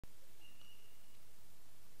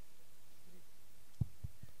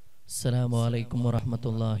السلام عليكم ورحمة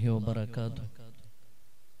الله وبركاته.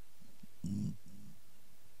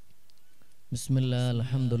 بسم الله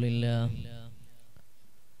الحمد لله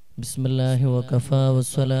بسم الله وكفى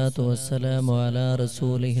والصلاة والسلام على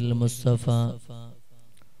رسوله المصطفى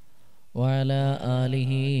وعلى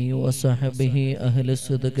آله وصحبه أهل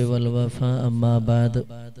الصدق والوفاء أما بعد.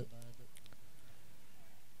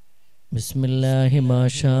 بسم الله ما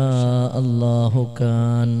شاء الله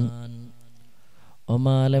كان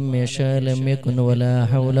وما لم يشاء لم يكن ولا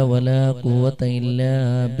حول ولا قوة إلا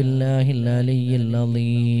بالله العلي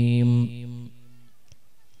العظيم.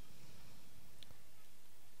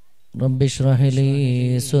 رب اشرح لي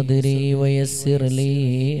صدري ويسر لي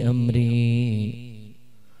أمري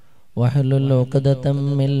واحلل عقدة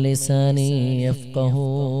من لساني يفقه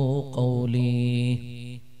قولي.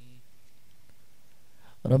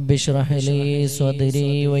 رب اشرح لي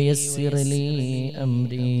صدري ويسر لي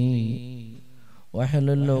أمري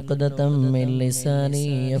واحلل عقدة من لساني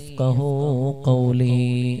يفقه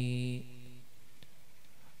قولي.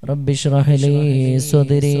 رب اشرح لي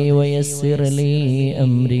صدري ويسر لي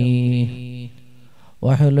أمري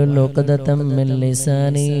واحلل عقدة من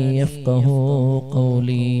لساني يفقه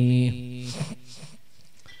قولي.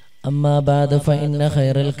 أما بعد فإن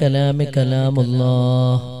خير الكلام كلام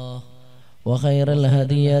الله وخير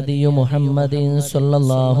الهدي هدي محمد صلى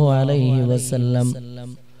الله عليه وسلم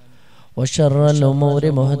وشر الأمور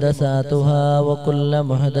محدثاتها وكل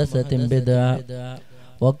محدثة بدعة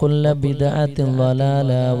وكل بدعة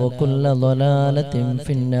ضلالة وكل ضلالة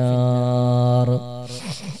في النار.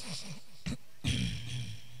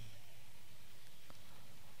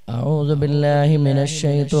 أعوذ بالله من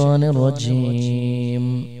الشيطان الرجيم.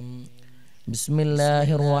 بسم الله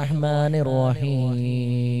الرحمن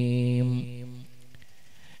الرحيم.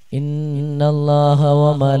 إن الله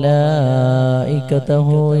وملائكته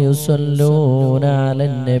يصلون على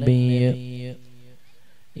النبي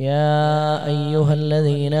يا أيها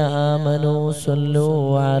الذين آمنوا صلوا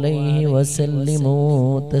عليه وسلموا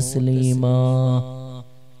تسليما.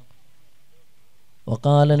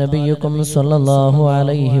 وقال نبيكم صلى الله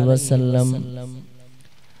عليه وسلم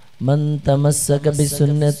من تمسك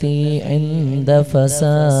بسنتي عند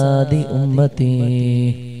فساد أمتي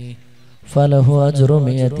فله أجر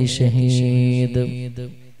 100 شهيد.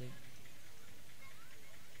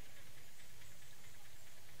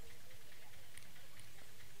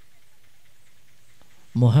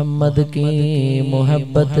 मोहम्मद की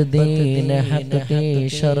मोहब्बत दीन हक की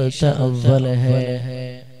शर्त अव्वल है.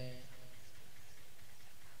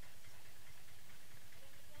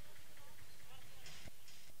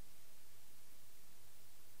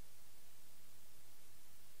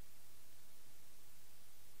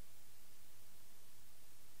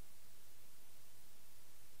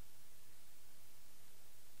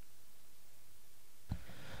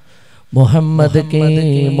 मोहम्मद की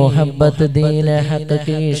मोहब्बत दीन हक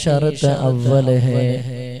की शर्त अव्वल है.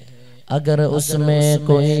 अगर उसमें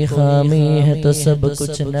कोई खामी है तो सब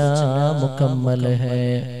कुछ नामुकम्मल है.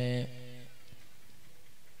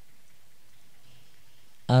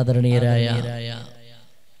 ആദരണീയരായ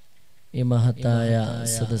ഈ മഹത്തായ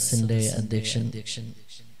സദസ്സിന്റെ അധ്യക്ഷൻ,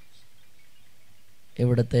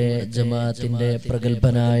 ഇവിടുത്തെ ജമാഅത്തിന്റെ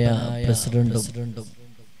പ്രഗൽഭനായ പ്രസിഡന്റും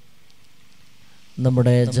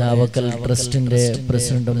നമ്മുടെ ജാവക്കൽ ട്രസ്റ്റിന്റെ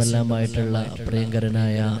പ്രസിഡന്റുമെല്ലാമായിട്ടുള്ള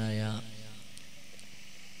പ്രിയങ്കരനായ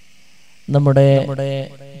നമ്മുടെ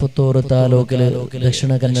പുത്തൂർ താലൂക്കില്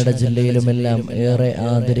ദക്ഷിണ കന്നഡ ജില്ലയിലുമെല്ലാം ഏറെ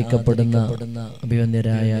ആദരിക്കപ്പെടുന്ന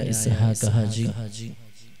അഭിവന്ദ്യരായ ഇസ്ഹാഖ് ഹാജി,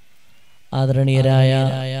 ആദരണീയരായ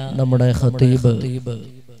നമ്മുടെ ഖതീബ്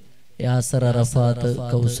യാസർ അറഫാത്ത്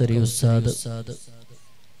കൗസരി ഉസ്താദ്,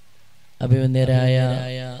 അഭിവന്ദ്യരായ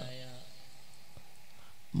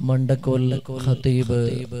മണ്ടക്കോൽ ഖതീബ്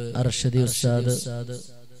അർഷദി ഉസ്താദ്,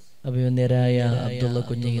 അഭിവന്ദ്യരായ അബ്ദുള്ള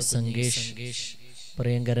കുഞ്ഞി സംഗേഷ്,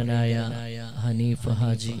 പ്രിയങ്കരനായ ഹനീഫ്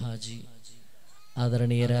ഹാജി,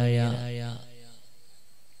 ആദരണീയരായ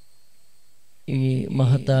ഈ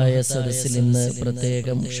മഹത്തായ സദസ്സിൽ ഇന്ന്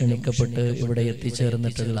പ്രത്യേകം ക്ഷണിക്കപ്പെട്ട് ഇവിടെ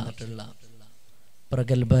എത്തിച്ചേർന്നിട്ടുള്ള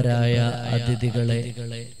പ്രഗൽഭരായ അതിഥികളെ,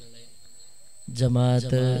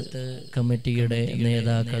 ജമാഅത്ത് കമ്മിറ്റിയുടെ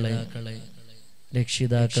നേതാക്കളെ,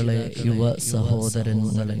 രക്ഷിതാക്കളെ, യുവ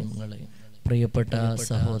സഹോദരങ്ങളെ, പ്രിയപ്പെട്ട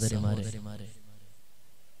സഹോദരിമാരെ,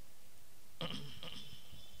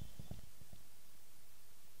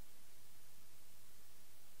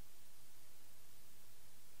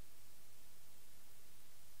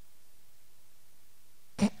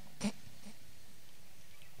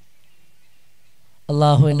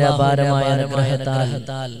 അല്ലാഹുവിന്റെ അപാരമായ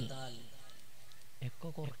അനുഗ്രഹത്താൽ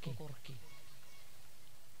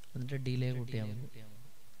ഡിലേ കൂട്ടിയാൽ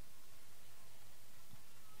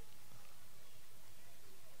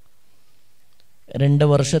 2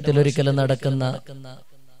 വർഷത്തിലൊരിക്കൽ നടക്കുന്ന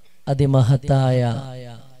അതിമഹത്തായ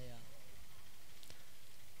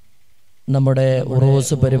നമ്മുടെ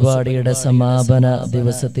ഉറൂസ് പരിപാടിയുടെ സമാപന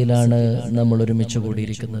ദിവസത്തിലാണ് നമ്മൾ ഒരുമിച്ച്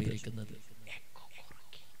കൂടിയിരിക്കുന്നത്.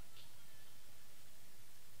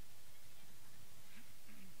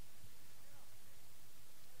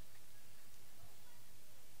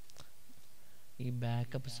 ഈ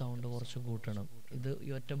ബാക്കപ്പ് സൗണ്ട് കുറച്ച് കൂട്ടണം. ഇത് ഈ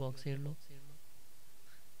ഒറ്റ ബോക്സേ ഉള്ളൂ,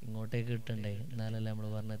 ഇങ്ങോട്ടേക്ക് കിട്ടണ്ടേ, എന്നാലല്ലേ നമ്മൾ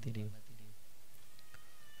പറഞ്ഞ തിരിയും.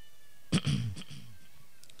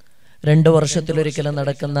 2 വർഷത്തിലൊരിക്കൽ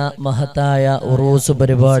നടക്കുന്ന മഹത്തായ ഉറൂസ്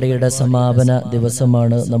പരിപാടിയുടെ സമാപന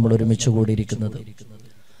ദിവസമാണ് നമ്മൾ ഒരുമിച്ച് കൂടിയിരിക്കുന്നത്.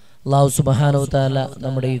 അല്ലാഹു സുബ്ഹാനഹു തആല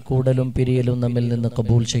നമ്മുടെ ഈ കൂടലും പിരിയലും നമ്മിൽ നിന്ന്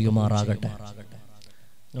കബൂൽ ചെയ്യുമാറാകട്ടെ.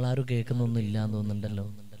 നിങ്ങൾ ആരും കേൾക്കുന്നൊന്നുമില്ല എന്ന് തോന്നുന്നുണ്ടല്ലോ.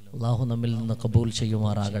 അല്ലാഹു നമ്മിൽ നിന്ന് കബൂൽ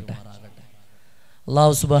ചെയ്യുമാറാകട്ടെ.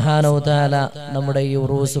 അല്ലാഹു സുബ്ഹാനഹു തആല നമ്മുടെ ഈ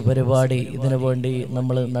ഉറൂസ് പരിപാടി ഇതിനു വേണ്ടി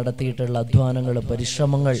നമ്മൾ നടത്തിയിട്ടുള്ള അധ്വാനങ്ങൾ,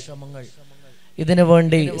 പരിശ്രമങ്ങൾ, ഇതിനു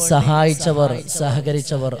വേണ്ടി സഹായിച്ചവർ,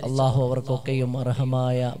 സഹകരിച്ചവർ, അല്ലാഹു അവർക്കൊക്കെയും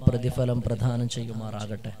അർഹമായ പ്രതിഫലം പ്രദാനം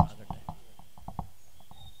ചെയ്യുമാറാകട്ടെ.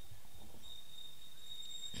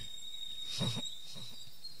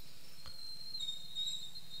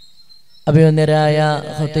 അഭിമന്യരായ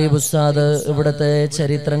ഖതീബ് ഉസ്താദ് ഇവിടുത്തെ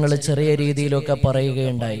ചരിത്രങ്ങൾ ചെറിയ രീതിയിലൊക്കെ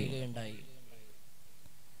പറയുകയുണ്ടായി.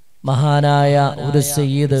 മഹാനായ ഒരു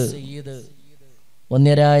സയ്യിദ്,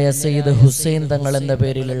 വന്യരായ സയ്യിദ് ഹുസൈൻ തങ്ങൾ എന്ന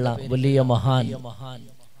പേരിലുള്ള വലിയ മഹാൻ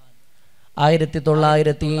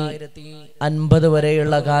 1950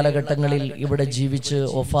 വരെയുള്ള കാലഘട്ടങ്ങളിൽ ഇവിടെ ജീവിച്ച്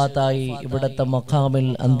വഫാത്തായി ഇവിടത്തെ മഖാമിൽ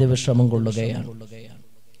അന്ത്യവിശ്രമം കൊള്ളുകയാണ്.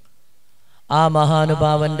 ആ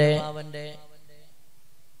മഹാനുഭാവന്റെ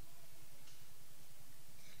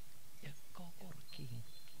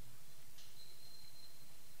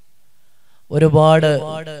ഒരുപാട്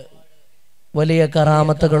വലിയ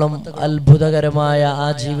കറാമത്തുകളും അത്ഭുതകരമായ ആ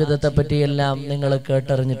ജീവിതത്തെ പറ്റിയെല്ലാം നിങ്ങൾ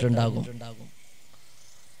കേട്ടറിഞ്ഞിട്ടുണ്ടാകും.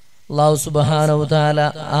 അല്ലാഹു സുബ്ഹാനഹു തആല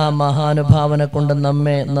ആ മഹാനുഭാവനെ കൊണ്ട്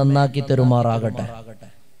നമ്മെ നന്നാക്കി തരുമാറാകട്ടെ.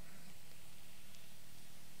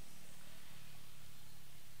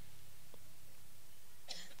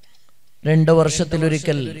 രണ്ട്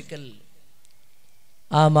വർഷത്തിലൊരിക്കൽ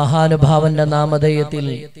ആ മഹാനുഭാവന്റെ നാമധേയത്തിൽ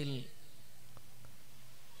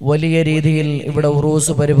വലിയ രീതിയിൽ ഇവിടെ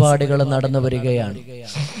ഉറൂസ് പരിപാടികൾ നടന്നു വരികയാണ്.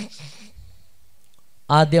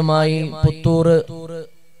 ആദ്യമായി പുത്തൂർ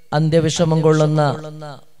അന്ത്യവിഷമം കൊള്ളുന്ന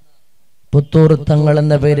പുത്തൂർ തങ്ങൾ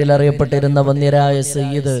എന്ന പേരിൽ അറിയപ്പെട്ടിരുന്ന വന്യരായ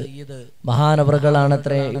സയ്യിദ്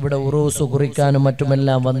മഹാനവറുകളാണത്രേ ഇവിടെ ഉറൂസ് കുറിക്കാനും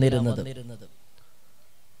മറ്റുമെല്ലാം വന്നിരുന്നത്.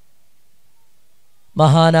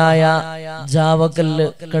 മഹാനായ ജാവക്കല്ല്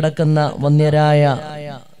കിടക്കുന്ന വന്യരായ,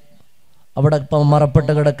 അവിടെ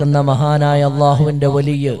മറപ്പെട്ട് കിടക്കുന്ന മഹാനായ അള്ളാഹുവിന്റെ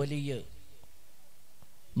വലിയ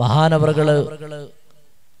മഹാനവറുകള്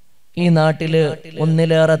ഈ നാട്ടില്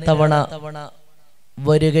ഒന്നിലേറെ തവണ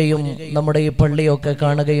വരികയും നമ്മുടെ ഈ പള്ളിയൊക്കെ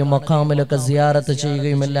കാണുകയും മഖാമിലൊക്കെ സിയാറത്ത്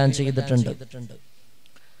ചെയ്യുകയും എല്ലാം ചെയ്തിട്ടുണ്ട്.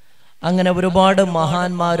 അങ്ങനെ ഒരുപാട്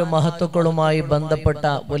മഹാന്മാരും മഹത്തുക്കളുമായി ബന്ധപ്പെട്ട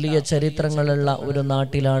വലിയ ചരിത്രങ്ങളുള്ള ഒരു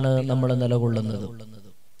നാട്ടിലാണ് നമ്മൾ നിലകൊള്ളുന്നത്.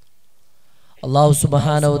 അല്ലാഹു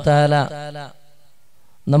സുബ്ഹാനഹു തആല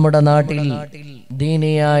നമ്മുടെ നാട്ടിൽ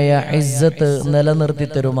ദീനിയായ ഇസ്സത്ത് നിലനിർത്തി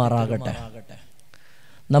തരുമാറാകട്ടെ.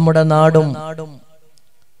 നമ്മുടെ നാടും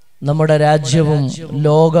നമ്മുടെ രാജ്യവും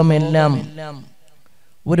ലോകമെല്ലാം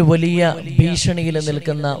ഒരു വലിയ ഭീഷണിയിൽ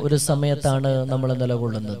നിൽക്കുന്ന ഒരു സമയത്താണ് നമ്മൾ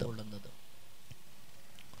നിലകൊള്ളുന്നത്.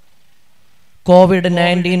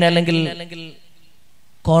 COVID-19 അല്ലെങ്കിൽ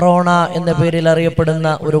കൊറോണ എന്ന പേരിൽ അറിയപ്പെടുന്ന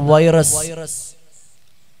ഒരു വൈറസ്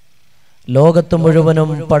ലോകത്ത് മുഴുവനും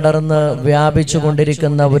പടർന്ന് വ്യാപിച്ചു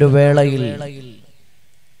കൊണ്ടിരിക്കുന്ന ഒരു വേളയിൽ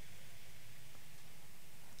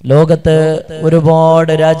ലോകത്ത്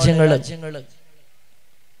ഒരുപാട് രാജ്യങ്ങൾ,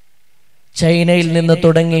 ചൈനയിൽ നിന്ന്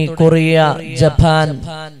തുടങ്ങി കൊറിയ, ജപ്പാൻ,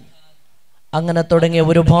 അങ്ങനെ തുടങ്ങിയ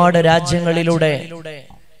ഒരുപാട് രാജ്യങ്ങളിലൂടെ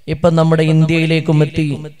ഇപ്പൊ നമ്മുടെ ഇന്ത്യയിലേക്കും എത്തി.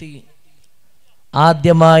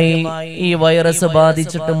 ആദ്യമായി ഈ വൈറസ്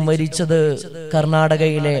ബാധിച്ചിട്ട് മരിച്ചത്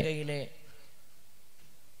കർണാടകയിലെ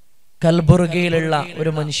കൽബുർഗിയിലുള്ള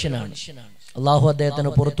ഒരു മനുഷ്യനാണ്. അള്ളാഹു അദ്ദേഹത്തിന്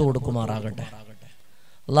പുറത്തു കൊടുക്കുമാറാകട്ടെ.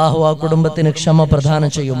 അള്ളാഹു ആ കുടുംബത്തിന് ക്ഷമ പ്രദാനം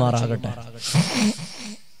ചെയ്യുമാറാകട്ടെ.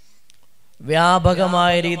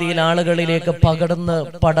 വ്യാപകമായ രീതിയിൽ ആളുകളിലേക്ക്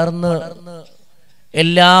പടർന്ന്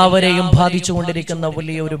എല്ലാവരെയും ബാധിച്ചുകൊണ്ടിരിക്കുന്ന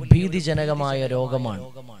വലിയ ഒരു ഭീതിജനകമായ രോഗമാണ്.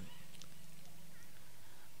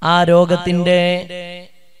 ആ രോഗത്തിന്റെ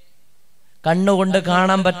കണ്ണുകൊണ്ട്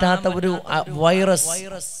കാണാൻ പറ്റാത്ത ഒരു വൈറസ്,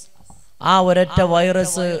 ആ ഒരൊറ്റ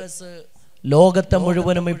വൈറസ് ലോകത്തെ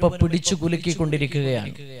മുഴുവനും ഇപ്പൊ പിടിച്ചു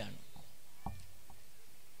കുലുക്കിക്കൊണ്ടിരിക്കുകയാണ്.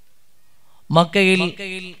 മക്കയിൽ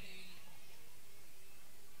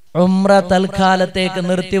ഉംറ തൽക്കാലത്തേക്ക്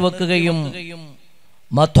നിർത്തിവെക്കുകയും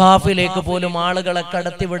മത്വാഫിലേക്ക് പോലും ആളുകളെ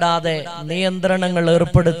കടത്തിവിടാതെ നിയന്ത്രണങ്ങൾ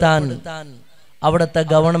ഏർപ്പെടുത്താൻ അവിടുത്തെ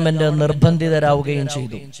ഗവൺമെന്റ് നിർബന്ധിതരാവുകയും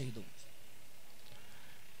ചെയ്തു.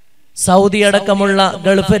 സൗദി അടക്കമുള്ള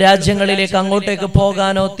ഗൾഫ് രാജ്യങ്ങളിലേക്ക് അങ്ങോട്ടേക്ക്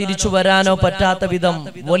പോകാനോ തിരിച്ചു വരാനോ പറ്റാത്ത വിധം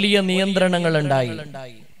വലിയ നിയന്ത്രണങ്ങൾ ഉണ്ടായി.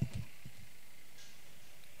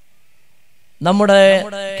 നമ്മുടെ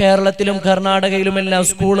കേരളത്തിലും കർണാടകയിലുമെല്ലാം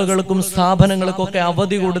സ്കൂളുകൾക്കും സ്ഥാപനങ്ങൾക്കൊക്കെ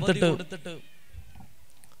അവധി കൊടുത്തിട്ട്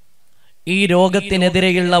ഈ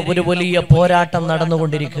രോഗത്തിനെതിരെയുള്ള ഒരു വലിയ പോരാട്ടം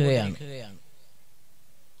നടന്നുകൊണ്ടിരിക്കുകയാണ്.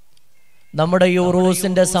 നമ്മുടെ ഈ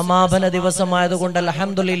ഉറൂസിന്റെ സമാപന ദിവസമായതുകൊണ്ട്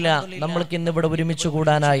അൽഹംദുലില്ലാ നമ്മൾക്ക് ഇന്ന് ഇവിടെ ഒരുമിച്ച്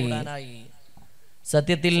കൂടാനായി.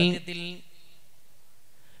 സത്യത്തിൽ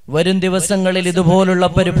വരും ദിവസങ്ങളിൽ ഇതുപോലുള്ള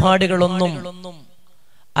പരിപാടികളൊന്നും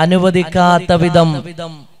അനുവദിക്കാത്ത വിധം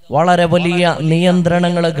വളരെ വലിയ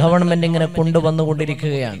നിയന്ത്രണങ്ങൾ ഗവൺമെന്റ് ഇങ്ങനെ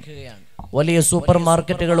കൊണ്ടുവന്നുകൊണ്ടിരിക്കുകയാണ്. വലിയ സൂപ്പർ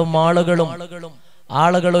മാർക്കറ്റുകളും മാളുകളും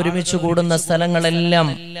ആളുകൾ ഒരുമിച്ച് കൂടുന്ന സ്ഥലങ്ങളെല്ലാം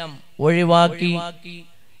ഒഴിവാക്കി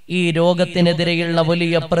ഈ രോഗത്തിനെതിരെയുള്ള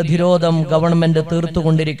വലിയ പ്രതിരോധം ഗവൺമെന്റ്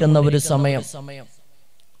തീർത്തുകൊണ്ടിരിക്കുന്ന ഒരു സമയം.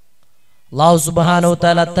 അല്ലാഹു സുബ്ഹാനഹു വ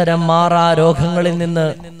തആല അത്തരം മാറാ രോഗങ്ങളിൽ നിന്ന്,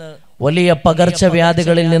 വലിയ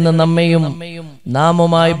പകർച്ചവ്യാധികളിൽ നിന്ന് നമ്മെയും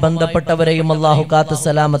നാമുമായി ബന്ധപ്പെട്ടവരെയും അല്ലാഹു കാത്ത്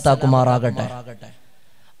സലാമത്താക്കുമാറാകട്ടെ.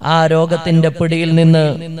 ആ രോഗത്തിന്റെ പിടിയിൽ നിന്ന്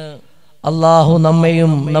അല്ലാഹു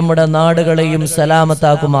നമ്മെയും നമ്മുടെ നാടുകളെയും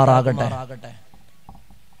സലാമത്താക്കുമാറാകട്ടെ.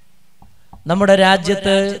 നമ്മുടെ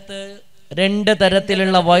രാജ്യത്ത് രണ്ട്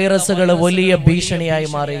തരത്തിലുള്ള വൈറസുകൾ വലിയ ഭീഷണിയായി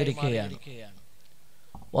മാറിയിരിക്കുകയാണ്.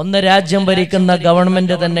 ഒന്ന് രാജ്യം ഭരിക്കുന്ന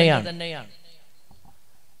ഗവൺമെന്റ് തന്നെയാണ്.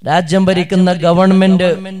 രാജ്യം ഭരിക്കുന്ന ഗവൺമെന്റ്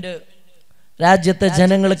രാജ്യത്തെ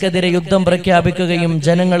ജനങ്ങൾക്കെതിരെ യുദ്ധം പ്രഖ്യാപിക്കുകയും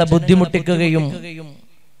ജനങ്ങളെ ബുദ്ധിമുട്ടിക്കുകയും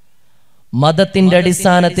മതത്തിന്റെ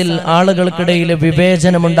അടിസ്ഥാനത്തിൽ ആളുകൾക്കിടയിൽ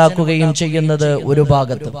വിവേചനമുണ്ടാക്കുകയും ചെയ്യുന്നത് ഒരു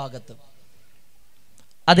ഭാഗത്ത്.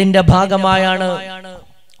 അതിന്റെ ഭാഗമായാണ്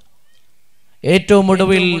ഏറ്റവും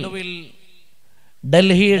ഒടുവിൽ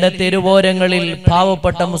ഡൽഹിയുടെ തെരുവോരങ്ങളിൽ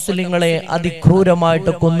പാവപ്പെട്ട മുസ്ലിങ്ങളെ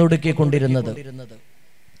അതിക്രൂരമായിട്ട് കൊന്നൊടുക്കിക്കൊണ്ടിരുന്നത്.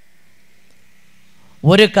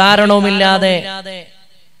 ഒരു കാരണവുമില്ലാതെ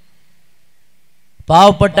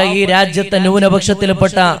പാവപ്പെട്ട ഈ രാജ്യത്തെ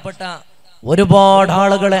ന്യൂനപക്ഷത്തിൽപ്പെട്ട ഒരുപാട്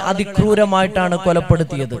ആളുകളെ അതിക്രൂരമായിട്ടാണ്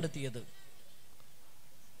കൊലപ്പെടുത്തിയത്.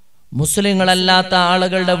 മുസ്ലിങ്ങളല്ലാത്ത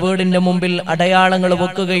ആളുകളുടെ വീടിന്റെ മുമ്പിൽ അടയാളങ്ങൾ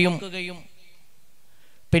വെക്കുകയും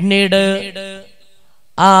പിന്നീട്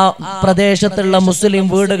ആ പ്രദേശത്തുള്ള മുസ്ലിം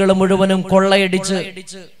വീടുകൾ മുഴുവനും കൊള്ളയടിച്ച്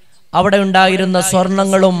അവിടെ ഉണ്ടായിരുന്ന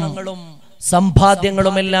സ്വർണങ്ങളും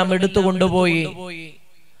സമ്പാദ്യങ്ങളുമെല്ലാം എടുത്തുകൊണ്ടുപോയി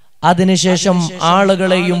അതിനുശേഷം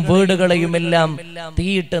ആളുകളെയും വീടുകളെയും എല്ലാം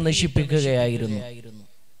തീയിട്ട് നശിപ്പിക്കുകയായിരുന്നു.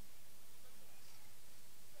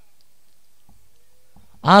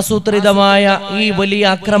 ആസൂത്രിതമായ ഈ വലിയ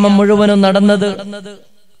അക്രമം മുഴുവനും നടന്നത്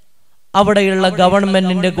അവിടെയുള്ള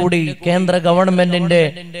ഗവൺമെന്റിന്റെ കൂടി, കേന്ദ്ര ഗവൺമെന്റിന്റെ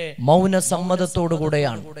മൗന സമ്മതത്തോടു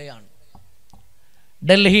കൂടെയാണ്.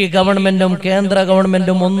 ഡൽഹി ഗവൺമെന്റും കേന്ദ്ര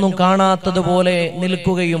ഗവൺമെന്റും ഒന്നും കാണാത്തതുപോലെ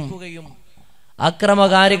നിൽക്കുകയും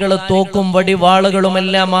അക്രമകാരികൾ തോക്കും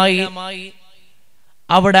വടിവാളുകളുമെല്ലാമായി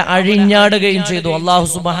അവിടെ അഴിഞ്ഞാടുകയും ചെയ്തു. അല്ലാഹു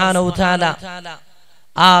സുബ്ഹാനഹു വ തആല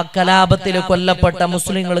ആ കലാപത്തിൽ കൊല്ലപ്പെട്ട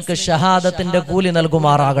മുസ്ലിങ്ങൾക്ക് ഷഹാദത്തിന്റെ കൂലി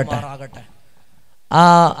നൽകുമാറാകട്ടെ. ആ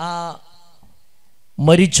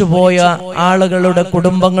മരിച്ചുപോയ ആളുകളുടെ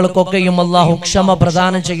കുടുംബങ്ങൾക്കൊക്കെയും അല്ലാഹു ക്ഷമ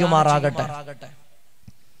പ്രദാനം ചെയ്യുമാറാകട്ടെ.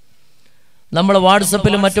 നമ്മൾ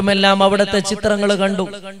വാട്സപ്പിലും മറ്റുമെല്ലാം അവിടുത്തെ ചിത്രങ്ങൾ കണ്ടു.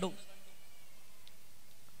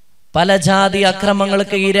 പല ജാതി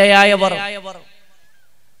അക്രമങ്ങൾക്ക് ഇരയായവർ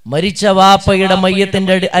മരിച്ച വാപ്പയുടെ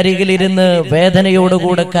മയ്യത്തിന്റെ അരികിലിരുന്ന്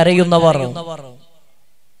വേദനയോടുകൂടെ കരയുന്നവർ,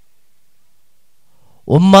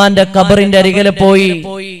 ഉമ്മാന്റെ ഖബറിന്റെ അരികിൽ പോയി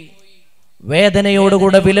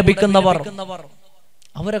വേദനയോടുകൂടെ വിലപിക്കുന്നവർ,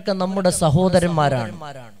 അവരൊക്കെ നമ്മുടെ സഹോദരന്മാരാണ്.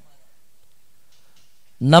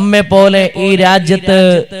 നമ്മെ പോലെ ഈ രാജ്യത്ത്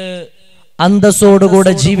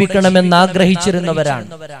അന്തസ്സോടുകൂടെ ജീവിക്കണമെന്ന് ആഗ്രഹിച്ചിരുന്നവരാണ്.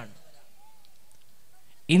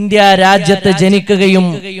 ഇന്ത്യ രാജ്യത്ത് ജനിക്കുകയും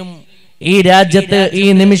ഈ രാജ്യത്ത് ഈ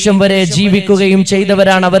നിമിഷം വരെ ജീവിക്കുകയും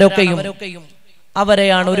ചെയ്തവരാണ് അവരൊക്കെയും.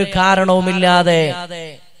 അവരെയാണ് ഒരു കാരണവുമില്ലാതെ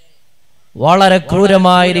വളരെ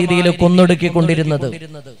ക്രൂരമായ രീതിയിൽ കൊന്നൊടുക്കിക്കൊണ്ടിരുന്നത്.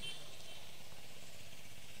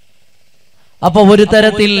 അപ്പൊ ഒരു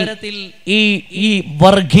തരത്തിൽ ഈ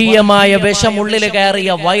വർഗീയമായ വിഷം ഉള്ളിൽ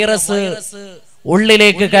കയറിയ വൈറസ്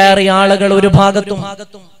ഉള്ളിലേക്ക് കയറിയ ആളുകൾ ഒരു ഭാഗത്തും,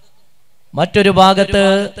 മറ്റൊരു ഭാഗത്ത്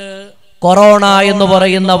കൊറോണ എന്ന്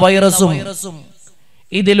പറയുന്ന വൈറസും.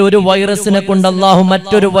 ഇതിൽ ഒരു വൈറസിനെ കൊണ്ട് അല്ലാഹു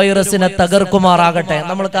മറ്റൊരു വൈറസിനെ തകർക്കുമാറാകട്ടെ.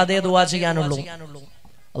 നമ്മൾക്ക് അതേ ദുആ ചെയ്യാനുള്ളൂ.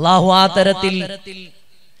 അല്ലാഹു ആ തരത്തിൽ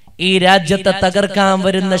ഈ രാജ്യത്തെ തകർക്കാൻ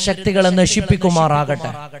വരുന്ന ശക്തികളെ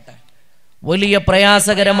നശിപ്പിക്കുമാറാകട്ടെ. വലിയ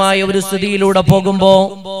പ്രയാസകരമായ ഒരു സ്ഥിതിയിലൂടെ പോകുമ്പോ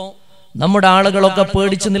നമ്മുടെ ആളുകളൊക്കെ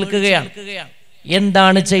പേടിച്ചു നിൽക്കുകയാണ്.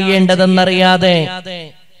 എന്താണ് ചെയ്യേണ്ടതെന്നറിയാതെ,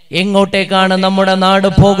 എങ്ങോട്ടേക്കാണ് നമ്മുടെ നാട്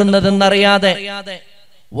പോകുന്നതെന്നറിയാതെ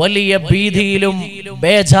വലിയ ഭീതിയിലും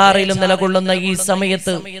ബേജാറിലും നിലകൊള്ളുന്ന ഈ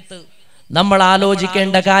സമയത്ത് നമ്മൾ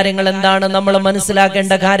ആലോചിക്കേണ്ട കാര്യങ്ങൾ എന്താണ്? നമ്മൾ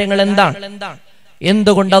മനസ്സിലാക്കേണ്ട കാര്യങ്ങൾ എന്താണ്?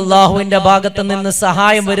 എന്തുകൊണ്ട് അള്ളാഹുവിന്റെ ഭാഗത്ത് നിന്ന്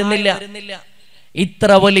സഹായം വരുന്നില്ല?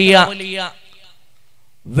 ഇത്ര വലിയ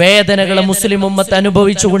വേദനകൾ മുസ്ലിം ഉമ്മത്ത്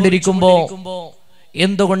അനുഭവിച്ചു കൊണ്ടിരിക്കുമ്പോ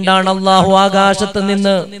എന്തുകൊണ്ടാണ് അള്ളാഹു ആകാശത്ത്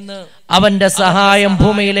നിന്ന് അവന്റെ സഹായം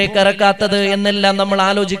ഭൂമിയിലേക്ക് ഇറക്കാത്തത് എന്നെല്ലാം നമ്മൾ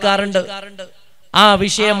ആലോചിക്കാറുണ്ട്. ആ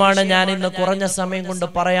വിഷയമാണ് ഞാൻ ഇന്ന് കുറഞ്ഞ സമയം കൊണ്ട്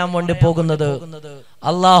പറയാൻ വേണ്ടി പോകുന്നത്.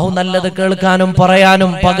 അള്ളാഹു നല്ലത് കേൾക്കാനും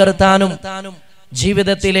പറയാനും പകർത്താനും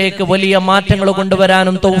ജീവിതത്തിലേക്ക് വലിയ മാറ്റങ്ങൾ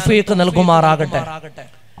കൊണ്ടുവരാനും തൗഫീഖ് നൽകുമാറാകട്ടെ.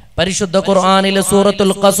 പരിശുദ്ധ ഖുർആനിലെ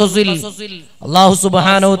സൂറത്തുൽ ഖസസിൽ അല്ലാഹു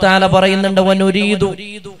സുബ്ഹാനഹു തആല പറയുന്നുണ്ട്,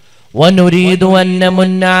 വനുരീദു അൻ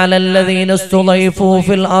നമുന്ന അലല്ലദീന ഇസ്തുളൈഫു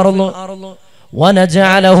ഫിൽ അർള്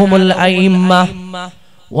വനജഅലഹുൽ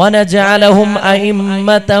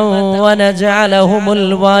അഇമ്മതൻ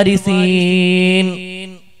വനജഅലഹുൽ വാരിസീൻ.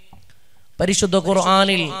 പരിശുദ്ധ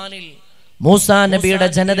ഖുർആനിൽ മൂസാ നബിയുടെ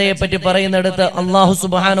ജനതയെ പറ്റി പറയുന്നിടത്ത് അല്ലാഹു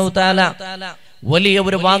സുബ്ഹാനഹു തആല വലിയ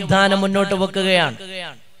ഒരു വാഗ്ദാനം മുന്നോട്ട് വെക്കുകയാണ്.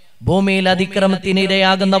 ഭൂമിയിൽ അതിക്രമത്തിന്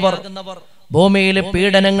ഇരയാകുന്നവർ, ഭൂമിയിൽ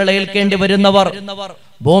പീഡനങ്ങൾ ഏൽക്കേണ്ടി വരുന്നവർ,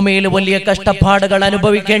 ഭൂമിയിൽ വലിയ കഷ്ടപ്പാടുകൾ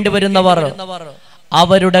അനുഭവിക്കേണ്ടി വരുന്നവർ,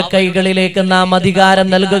 അവരുടെ കൈകളിലേക്ക് നാം അധികാരം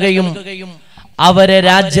നൽകുകയും അവരെ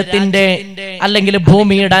രാജ്യത്തിന്റെ അല്ലെങ്കിൽ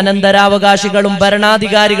ഭൂമിയുടെ അനന്തരാവകാശികളും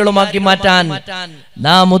ഭരണാധികാരികളുമാക്കി മാറ്റാൻ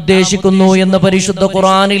നാം ഉദ്ദേശിക്കുന്നു എന്ന് പരിശുദ്ധ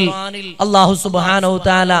ഖുർആനിൽ അല്ലാഹു സുബ്ഹാനഹു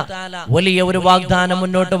തആല വലിയ ഒരു വാഗ്ദാനം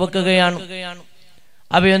മുന്നോട്ട് വെക്കുകയാണ്.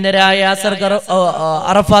 അഭിനന്ദനായ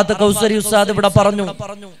അറഫാത്ത് കൗസരി ഉസ്താദ് ഇവിടെ പറഞ്ഞു,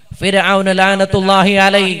 ഫിർഔന ലഅനത്തുല്ലാഹി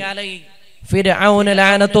അലൈഹി,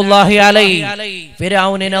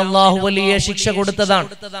 ഫിർഔനിന് അല്ലാഹു വലിയ ശിക്ഷ കൊടുത്തതാണ്.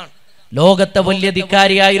 ലോകത്തെ വലിയ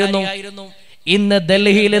ധിക്കാരിയായിരുന്നു. ഇന്ന്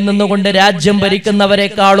ഡൽഹിയിൽ നിന്നുകൊണ്ട് രാജ്യം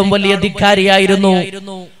ഭരിക്കുന്നവരെക്കാളും വലിയ ധിക്കാരിയായിരുന്നു.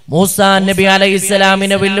 മൂസാ നബി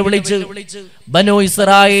അലൈഹിസ്സലാമിനെ വെല്ലുവിളിച്ച് ബനു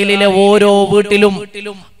ഇസ്രായേലിലെ ഓരോ വീട്ടിലും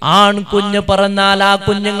ആൺകുഞ്ഞ് പറഞ്ഞാൽ ആ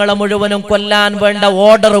കുഞ്ഞുങ്ങളെ മുഴുവനും കൊല്ലാൻ വേണ്ട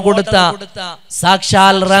ഓർഡർ കൊടുത്ത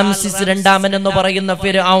സാക്ഷാൽ റാംസിസ് രണ്ടാമൻ എന്ന് പറയുന്ന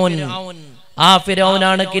ഫിർഔൻ. ആ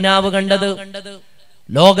ഫിർഔനാണ് കിനാവ് കണ്ടത്.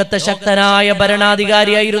 ലോകത്തെ ശക്തനായ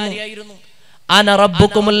ഭരണാധികാരിയായിരുന്നു. അന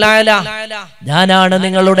റബ്ബുക്കുമുൽ അഅല, ഞാനാണ്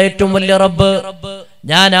നിങ്ങളുടെ ഏറ്റവും വലിയ റബ്ബ്,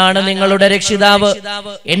 ഞാനാണ് നിങ്ങളുടെ രക്ഷിതാവ്,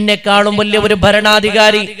 എന്നെക്കാളും വലിയ ഒരു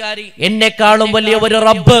ഭരണാധികാരി, എന്നെക്കാളും വലിയ ഒരു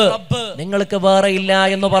റബ്ബ് നിങ്ങൾക്ക് വേറെ ഇല്ല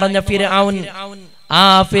എന്ന് പറഞ്ഞ ഫിർഔൻ, ആ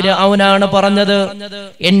ഫിർഔനാണ് പറഞ്ഞത്,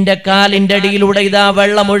 എന്റെ കാലിന്റെ അടിയിലൂടെ ഇതാ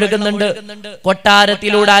വെള്ളം ഒഴുകുന്നുണ്ട്.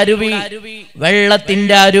 കൊട്ടാരത്തിലൂടെ അരുവി,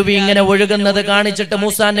 വെള്ളത്തിന്റെ അരുവി ഇങ്ങനെ ഒഴുകുന്നത് കാണിച്ചിട്ട്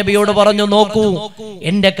മൂസാ നബിയോട് പറഞ്ഞു, നോക്കൂ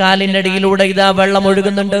എന്റെ കാലിന്റെ അടിയിലൂടെ ഇതാ വെള്ളം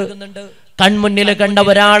ഒഴുകുന്നുണ്ട്. കൺമുന്നിൽ കണ്ട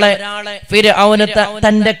ഒരാളെ ഫിർഔൻ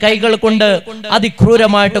തന്റെ കൈകൾ കൊണ്ട്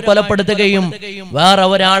അതിക്രൂരമായിട്ട് കൊലപ്പെടുത്തുകയും വേറെ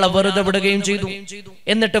ഒരാളെ വെറുതെ വിടുകയും ചെയ്തു.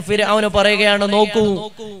 എന്നിട്ട് ഫിർഔൻ പറയുകയാണ്, നോക്കൂ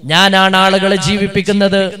ഞാനാണ് ആളുകളെ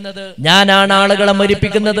ജീവിപ്പിക്കുന്നത്, ഞാനാണ് ആളുകളെ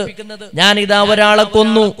മരിപ്പിക്കുന്നത്. ഞാൻ ഇതാ ഒരാളെ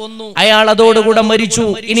കൊന്നു, അയാൾ അതോടുകൂടെ മരിച്ചു,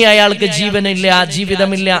 ഇനി അയാൾക്ക് ജീവനില്ല,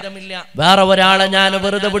 ജീവിതമില്ല. വേറെ ഒരാളെ ഞാൻ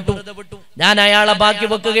വെറുതെ വിട്ടു, ഞാൻ അയാളെ ബാക്കി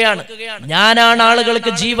വെക്കുകയാണ്. ഞാനാണ്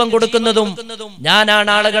ആളുകൾക്ക് ജീവൻ കൊടുക്കുന്നതും ഞാനാണ്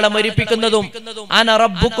ആളുകളെ മരിപ്പിക്കുന്നതും. അന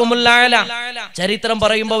റബ്ബുക്കുമുൽ അഅല. ചരിത്രം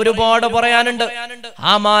പറയുമ്പോൾ ഒരുപാട് പറയാനുണ്ട്.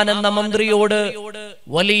 ഹാമാൻ എന്ന മന്ത്രിയോട്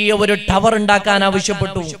വലിയ ഒരു ടവർ ഉണ്ടാക്കാൻ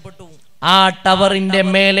ആവശ്യപ്പെട്ടു. ആ ടവറിന്റെ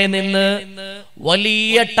മേലെ നിന്ന്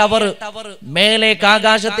വലിയ ടവർ, മേലേക്ക്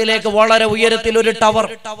ആകാശത്തിലേക്ക് വളരെ ഉയരത്തിൽ ഒരു ടവർ,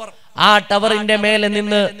 ആ ടവറിന്റെ മേലെ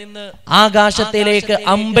നിന്ന് ആകാശത്തിലേക്ക്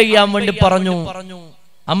അമ്പെയ്യാൻ വേണ്ടി പറഞ്ഞു.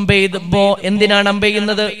 അമ്പെയ്തപ്പോ എന്തിനാണ്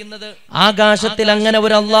അമ്പെയ്യുന്നത്? ആകാശത്തിൽ അങ്ങനെ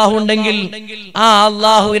ഒരു അള്ളാഹു ഉണ്ടെങ്കിൽ ആ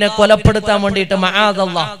അള്ളാഹുവിനെ കൊലപ്പെടുത്താൻ വേണ്ടിയിട്ട്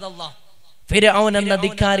മഅാദല്ലാഹ്. ഫിർഔൻ എന്ന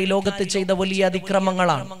ധിക്കാരി ലോകത്ത് ചെയ്ത വലിയ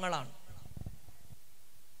അതിക്രമങ്ങളാണ്.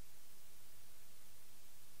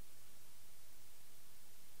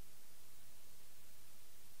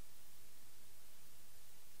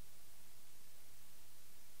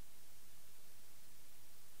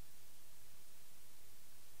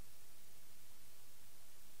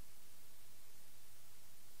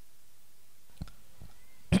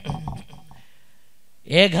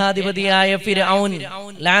 ഏകാധിപതിയായ ഫിർഔൻ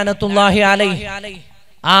ലഅനത്തുല്ലാഹി അലൈഹി,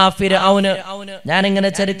 ആ ഫിർഔന്, ഞാനിങ്ങനെ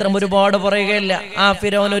ചരിത്രം ഒരുപാട് പറയുകയില്ല. ആ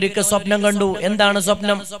ഫിർഔൻ ഒരിക്കൽ സ്വപ്നം കണ്ടു. എന്താണ്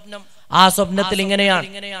സ്വപ്നം? ആ സ്വപ്നത്തിൽ ഇങ്ങനെയാണ്,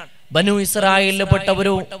 ബനു ഇസ്രായേലിൽ പെട്ട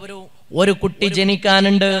ഒരു കുട്ടി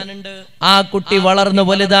ജനിക്കാനുണ്ട്. ആ കുട്ടി വളർന്നു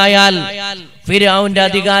വലുതായാൽ ഫിർഔന്റെ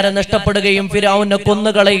അധികാരം നഷ്ടപ്പെടുകയും ഫിർഔനെ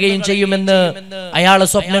കൊന്നുകളയുകയും ചെയ്യുമെന്ന് അയാൾ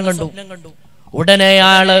സ്വപ്നം കണ്ടു. ഉടനെ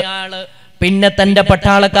അയാള് പിന്നെ തന്റെ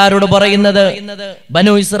പട്ടാളക്കാരോട് പറയുന്നത്,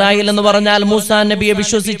 ബനു ഇസ്രായേൽ എന്ന് പറഞ്ഞാൽ മൂസാ നബിയെ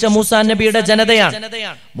വിശ്വസിച്ച മൂസാ നബിയുടെ ജനതയാണ്.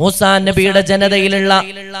 മൂസാ നബിയുടെ ജനതയിലുള്ള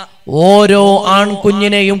ഓരോ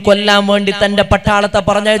ആൺകുഞ്ഞിനെയും കൊല്ലാൻ വേണ്ടി തന്റെ പട്ടാളത്തെ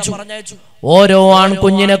പറഞ്ഞയച്ചു. ഓരോ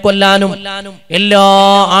ആൺകുഞ്ഞിനെ കൊല്ലാനും എല്ലാ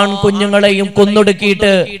ആൺകുഞ്ഞുങ്ങളെയും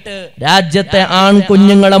കൊന്നൊടുക്കിയിട്ട് രാജ്യത്തെ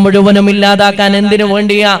ആൺകുഞ്ഞുങ്ങളെ മുഴുവനും ഇല്ലാതാക്കാൻ എന്തിനു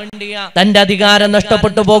വേണ്ടിയാ? തന്റെ അധികാരം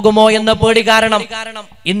നഷ്ടപ്പെട്ടു പോകുമോ എന്ന പേടി കാരണം.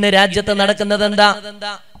 ഇന്ന് രാജ്യത്ത് നടക്കുന്നത് എന്താ?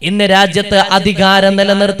 ഇന്ന് രാജ്യത്ത് അധികാരം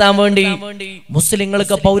നിലനിർത്താൻ വേണ്ടി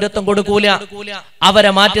മുസ്ലിങ്ങൾക്ക് പൗരത്വം കൊടുക്കൂല,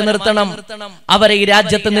 അവരെ മാറ്റി നിർത്തണം, അവരെ ഈ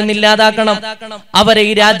രാജ്യത്ത് നിന്ന് ഇല്ലാതാക്കണം, അവരെ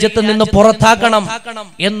ഈ രാജ്യത്ത് നിന്ന് പുറത്താക്കണം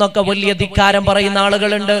എന്നൊക്കെ വലിയ ധിക്കാരം പറയുന്ന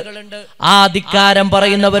ആളുകളുണ്ട്. ആ ധിക്കാരം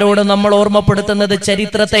പറയുന്നവരോട് നമ്മൾ ഓർമ്മപ്പെടുത്തുന്നത്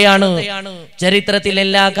ചരിത്രത്തെയാണ്. ചരിത്രത്തിൽ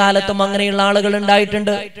എല്ലാ കാലത്തും അങ്ങനെയുള്ള ആളുകൾ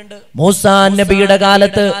ഉണ്ടായിട്ടുണ്ട്. മൂസാ നബിയുടെ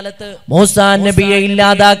കാലത്ത് മൂസാ നബിയെ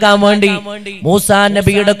ഇല്ലാതാക്കാൻ വേണ്ടി മൂസാ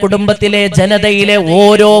നബിയുടെ കുടുംബത്തിലെ ജനതയിലെ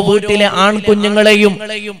ഓരോ വീട്ടിലെ ആൺകുഞ്ഞുങ്ങളെയും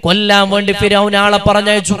കൊല്ലാൻ വേണ്ടി ഫിർഔൻ ആളെ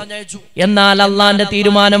പറഞ്ഞയച്ചു. എന്നാൽ അള്ളാന്റെ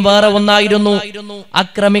തീരുമാനം വേറെ ഒന്നായിരുന്നു.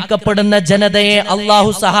 ആക്രമിക്കപ്പെടുന്ന ജനതയെ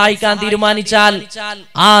അള്ളാഹു സഹായിക്കാൻ തീരുമാനിച്ചാൽ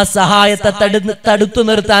ആ സഹായത്തെ തടുത്തു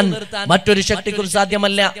നിർത്താൻ മറ്റൊരു ശക്തിക്കും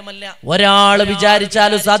സാധ്യമല്ല, ഒരാള്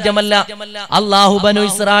വിചാരിച്ചാലും സാധ്യമല്ല. അള്ളാഹു ബനു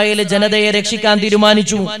ഇസ്രായേൽ ജനതയെ രക്ഷിക്കാൻ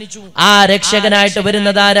തീരുമാനിച്ചു. ആ രക്ഷകനായിട്ട്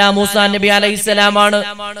വരുന്നതാരാ? മൂസാ നബി അലൈഹിസ്സലാമാണ്.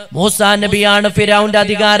 മൂസാ നബിയാണ് ഫിർഔന്റെ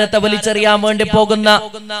അധികാരത്തെ വലിച്ചെറിയാൻ വേണ്ടി പോകുന്ന,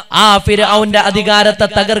 ആ ഫിർഔന്റെ അധികാരത്തെ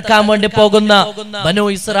തകർക്കാൻ വേണ്ടി പോകുന്ന ബനു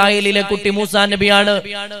ഇസ്രായേലിലെ കുട്ടി മൂസാ നബിയാണ്.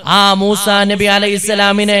 ആ മൂസാ നബി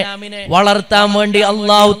അലൈഹിസ്സലാമിനെ വളർത്താൻ വേണ്ടി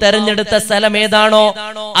അള്ളാഹു തെരഞ്ഞെടുത്ത സ്ഥലം ഏതാണോ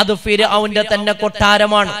അത് ഫിർഔന്റെ തന്നെ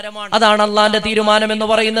കൊട്ടാരമാണ്. അതാണ് അള്ളാന്റെ തീരുമാനം എന്ന്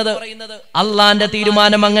പറയുന്നത്. അള്ളാന്റെ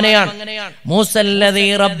തീരുമാനം അങ്ങനെയാണ്. മൂസല്ലദീ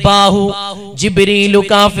റബ്ബാഹു ജിബ്രീലു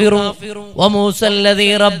കാഫിറു വമൂസല്ലദീ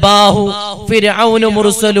റബ്ബാഹു ഫിർഔനു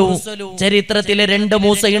മുർസലു. ചരിത്രത്തിലെ രണ്ട്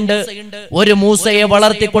മൂസയുണ്ട്. ഒരു മൂസയെ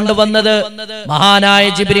വളർത്തിക്കൊണ്ടുവന്നത് മഹാനായ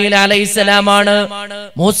ജിബ്രീൽ അലൈഹിസ്സലാമാണ്.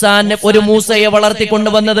 ഒരു മൂസയെ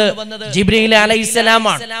വളർത്തിക്കൊണ്ടുവന്നത് ജിബ്രീൽ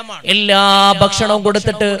അലൈഹിസ്സലാമാണ്. എല്ലാ ഭക്ഷണവും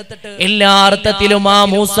കൊടുത്തിട്ട് എല്ലാ അർത്ഥത്തിലും ആ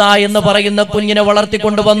മൂസ എന്ന് പറയുന്ന കുഞ്ഞിനെ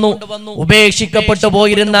വളർത്തിക്കൊണ്ടുവന്നു. ഉപേക്ഷിക്കപ്പെട്ടു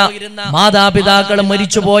പോയിരുന്ന മാതാപിതാക്കൾ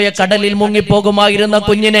മരിച്ചുപോയ കടലിൽ മുങ്ങിപ്പോകുമായിരുന്ന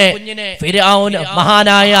കുഞ്ഞിനെ ഫിർഔൻ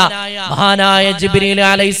മഹാനായ ജിബ്രീൽ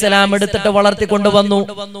അലൈഹിസ്സലാം എടുത്തിട്ട് വളർത്തിക്കൊണ്ടുവന്നു.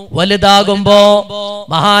 വലുതാകുമ്പോ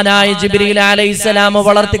മഹാനായ ജിബ്രീൽ അലൈഹിസ്സലാം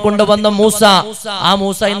വളർത്തിക്കൊണ്ടുവന്ന മൂസ, ആ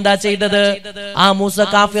മൂസ എന്താ ചെയ്തത്? ആ മൂസ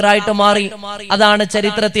കാഫിറായിട്ട് മാറി. അതാണ്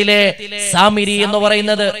ചരിത്രത്തിലെ സാമിരി എന്ന്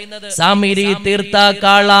പറയുന്നത്. സാമിരി തീർത്ത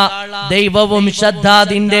കാള, ദൈവവും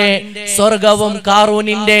ഷദ്ദാദിന്റെ സ്വർഗവും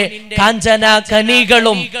കാറൂനിന്റെ കാഞ്ചന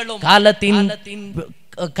കനികളും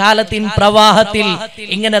കാലത്തിൻ പ്രവാഹത്തിൽ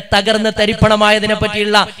ഇങ്ങനെ തകർന്ന് തരിപ്പണമായതിനെ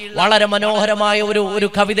പറ്റിയുള്ള വളരെ മനോഹരമായ ഒരു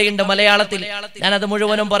കവിതയുണ്ട് മലയാളത്തിൽ. ഞാനത്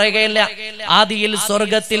മുഴുവനും പറയുകയില്ല. ആദിയിൽ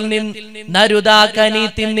സ്വർഗത്തിൽ നരുതാക്കനി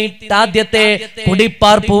തിന്നിട്ടാദ്യത്തെ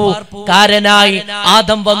കുടിപ്പാർപ്പു കാരനായി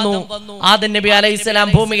ആദം വന്നു. ആദം നബി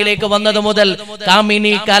അലൈഹിസ്സലാം ഭൂമിയിലേക്ക് വന്നത് മുതൽ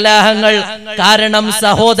കാമിനി കലഹങ്ങൾ കാരണം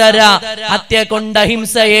സഹോദര ഹത്യ കൊണ്ട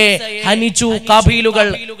ഹിംസയെ ഹനിച്ചു കാബീലുകൾ.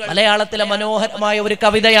 മലയാളത്തിലെ മനോഹരമായ ഒരു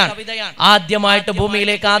കവിതയാണ്. ആദ്യമായിട്ട് ഭൂമിയിലേക്ക്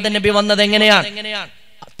ആദം നബി വന്നത് എങ്ങനെയാണ്?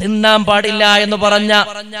 തിന്നാൻ പാടില്ല എന്ന് പറഞ്ഞ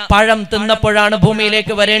പഴം തിന്നപ്പോഴാണ്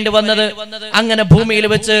ഭൂമിയിലേക്ക് വരേണ്ടി വന്നത്. അങ്ങനെ ഭൂമിയിൽ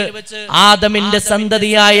വെച്ച് ആദമിന്റെ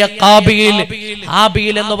സന്തതിയായ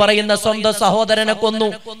ഹാബീൽ എന്ന് പറയുന്ന സ്വന്തം സഹോദരനെ കൊന്നു.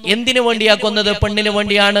 എന്തിനു വേണ്ടിയാ കൊന്നത്? പെണ്ണിന്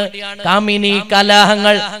വേണ്ടിയാണ്. കാമിനി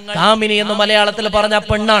കലഹങ്ങൾ, കാമിനി എന്ന് മലയാളത്തിൽ പറഞ്ഞ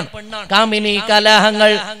പെണ്ണാണ്. കാമിനി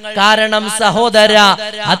കലഹങ്ങൾ കാരണം സഹോദര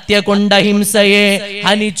ഹത്യ കൊണ്ട ഹിംസയെ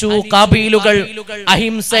ഹനിച്ചു കാബീലുകൾ.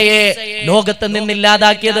 അഹിംസയെ ലോകത്ത്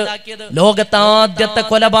നിന്നില്ലാതാക്കിയത്. ലോകത്താദ്യത്തെ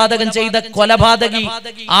കൊലപാതകം ചെയ്ത കൊലപാതകി,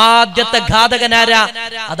 ആദ്യത്തെ ഘാതകനാര?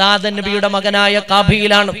 അതാദം നബിയുടെ മകനായ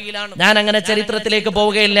കാബീലാണ്. ഞാൻ അങ്ങനെ ചരിത്രത്തിലേക്ക്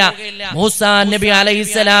പോവുകയില്ല. മൂസാ നബി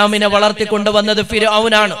അലൈഹിസ്സലാമിനെ വളർത്തിക്കൊണ്ടുവന്നത്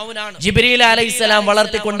ഫിർഔനാണ്. ജിബ്രീൽ അലൈഹിസ്സലാം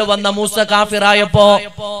വളർത്തിക്കൊണ്ടുവന്ന മൂസ കാഫിറായപ്പോ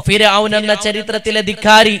ഫിർഔൻ എന്ന ചരിത്രത്തിലെ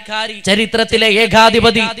ധിക്കാരി, ചരിത്രത്തിലെ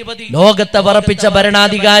ഏകാധിപതി, ലോകത്തെ വറപ്പിച്ച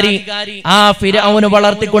ഭരണാധികാരി, ആ ഫിർഔൻ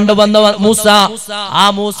വളർത്തിക്കൊണ്ടുവന്ന മൂസ, ആ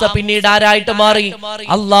മൂസ പിന്നീട് ആരായിട്ട് മാറി?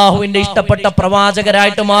 അള്ളാഹുവിന്റെ ഇഷ്ടപ്പെട്ട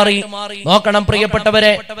പ്രവാചകരായിട്ട് മാറി. നോക്കണം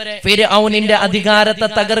പ്രിയപ്പെട്ടവരെ, ഫിർഔനിന്റെ അധികാരത്തെ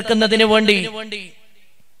തകർക്കുന്നതിന് വേണ്ടി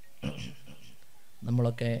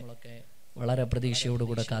നമ്മളൊക്കെ വളരെ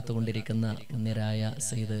പ്രതീക്ഷയോടുകൂടെ കാത്തുകൊണ്ടിരിക്കുന്ന മുന്നിരായ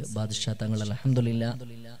സയ്യിദ് ബാദ്ഷാ തങ്ങൾ അൽഹംദുലില്ലാ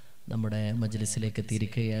നമ്മുടെ മജ്ലിസിലേക്ക്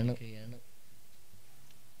എത്തിയിരിക്കുകയാണ്.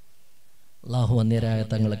 അല്ലാഹു വന്നിരായ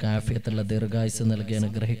തങ്ങൾക്ക് ആഫിയത്തുള്ള ദീർഘായുസ്സ് നൽകി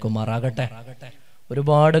അനുഗ്രഹിക്കുമാറാകട്ടെ.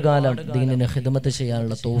 ഒരുപാട് കാലം ദീനിനെ ഖിദ്മത്ത്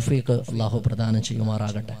ചെയ്യാനുള്ള തൗഫീഖ് അല്ലാഹു പ്രദാനം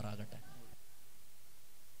ചെയ്യുമാറാകട്ടെ.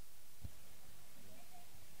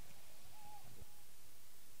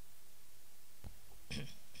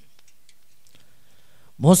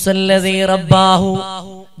 മൂസല്ലദീ റബ്ബാഹു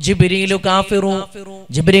ജിബ്രീലു കാഫിറു.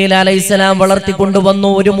 ജിബ്രീൽ അലൈഹിസ്സലാം വളർത്തിക്കൊണ്ടുവന്നു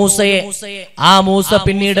ഒരു മൂസയെ. ആ മൂസ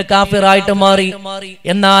പിന്നീട് കാഫിറായിട്ട് മാറി.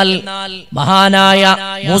 എന്നാൽ മഹാനായ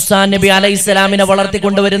മൂസാ നബി അലൈഹിസ്സലാമിനെ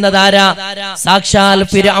വളർത്തിക്കൊണ്ടുവരുന്നത് ആരാ? സാക്ഷാൽ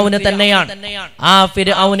ഫിർഔന് തന്നെയാണ്. ആ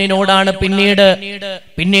ഫിർഔനിനോടാണ് പിന്നീട്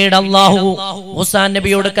അല്ലാഹു മൂസാ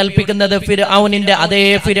നബിയോട് കൽപ്പിക്കുന്നത് അതേ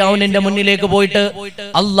ഫിർഔനിന്റെ മുന്നിലേക്ക് പോയിട്ട്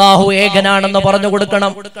അല്ലാഹു ഏകനാണെന്ന് പറഞ്ഞു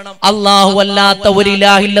കൊടുക്കണം, അല്ലാഹു അല്ലാത്ത ഒരു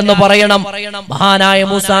ഇലാഹില്ലെന്ന് പറയണം. മഹാനായ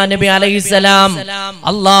മൂസാ നബി അലൈഹിസ്സലാം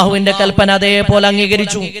അല്ലാഹുവിന്റെ കൽപ്പന അതേപോലെ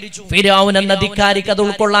അംഗീകരിച്ചു. ഫിർഔൻ എന്ന ധിക്കാരിക്ക് അത്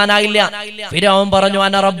ഉൾക്കൊള്ളാനായില്ല. ഫിർഔൻ പറഞ്ഞു,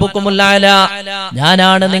 അന റബ്ബുക്കുമുൽ അഅ്ലാ,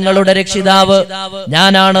 ഞാനാണ് നിങ്ങളുടെ രക്ഷിതാവ്,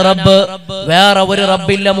 ഞാനാണ് റബ്ബ്, വേറെ ഒരു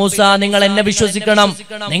റബ്ബില്ല മൂസ, നിങ്ങൾ എന്നെ വിശ്വസിക്കണം,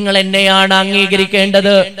 നിങ്ങൾ എന്നെയാണ് അംഗീകരിക്കേണ്ടത്.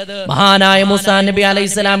 മഹാനായ മൂസാ നബി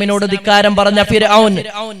അലൈഹിസ്സലാമിനോട് ധിക്കാരം പറഞ്ഞ ഫിർഔൻ,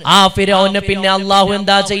 ആ ഫിർഔന് പിന്നെ അല്ലാഹു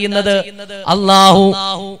എന്താ ചെയ്യുന്നത്? അല്ലാഹു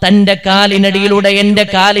തന്റെ കാലിനടിയിലൂടെ, എന്റെ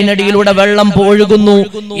കാലിനടിയിലൂടെ വെള്ളം ഒഴുകുന്നു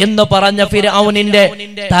എന്ന് പറഞ്ഞ ഫിർഔനിന്റെ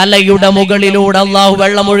തലയുടെ മുകളിലൂടെ അല്ലാഹു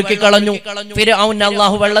വെള്ളം ഒഴുക്കി കളഞ്ഞു. ഫിർഔനെ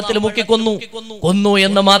അല്ലാഹു വെള്ളത്തിൽ കൊന്നു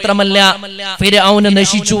എന്ന് മാത്രമല്ല, ഫിർഔൻ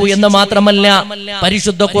നശിച്ചു എന്ന് മാത്രമല്ല,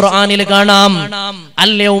 പരിശുദ്ധ ഖുർആനിൽ കാണാം,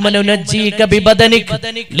 അൽയൗമ നുനജ്ജീക ബിബദനിക്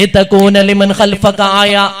ലിതകൂന ലിമൻ ഖൽഫക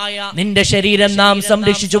ആയ, നിന്റെ ശരീരം നാം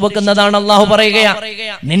സംരക്ഷിച്ചു വെക്കുന്നതാണ് അല്ലാഹു പറയുകയാ.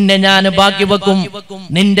 നിന്നെ ഞാൻ ബാക്കി വെക്കും,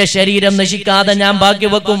 നിന്റെ ശരീരം നശിക്കാതെ ഞാൻ ബാക്കി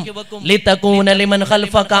വെക്കും. ലിതകൂന ലിമൻ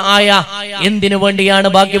ഖൽഫക ആയ, എന്തിനു വേണ്ടിയാണ്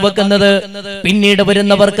ബാക്കി വെക്കുന്നത്? പിന്നീട്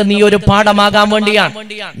വരുന്നവർക്ക് നീ ഒരു പാഠമാകാൻ വേണ്ടിയാണ്.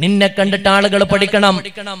 നിന്നെ കണ്ടിട്ട് ആളുകൾ പഠിക്കണം.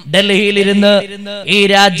 ഡൽഹിയിൽ ഇരുന്ന് ഈ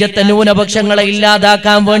രാജ്യത്തെ ന്യൂനപക്ഷങ്ങളെ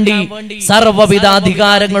ഇല്ലാതാക്കാൻ വേണ്ടി സർവ്വവിധ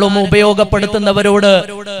അധികാരങ്ങളും ഉപയോഗപ്പെടുത്തുന്നവരോട്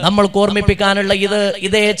നമ്മൾ ഓർമ്മിപ്പിക്കാനുള്ള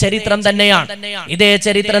ഇതേ ചരിത്രം തന്നെയാണ്.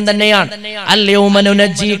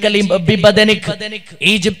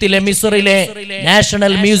 ഈജിപ്തിലെ മിസ്റിലെ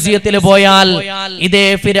നാഷണൽ മ്യൂസിയത്തിൽ പോയാൽ ഇതേ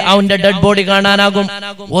ഫിർഔന്റെ ഡെഡ് ബോഡി കാണാനാകും.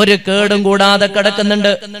 ഒരു കേടും കൂടാതെ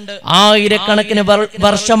കിടക്കുന്നുണ്ട്. ആയിരക്കണക്കിന്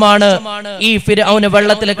വർഷമാണ് ഈ ഫിർഔന്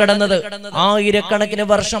വെള്ളത്തിൽ കിടന്നത്. ആയിരക്കണക്കിന്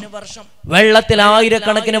വർഷം വെള്ളത്തിൽ,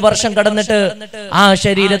 ആയിരക്കണക്കിന് വർഷം കിടന്നിട്ട് ആ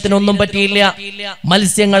ശരീരത്തിനൊന്നും പറ്റിയില്ല.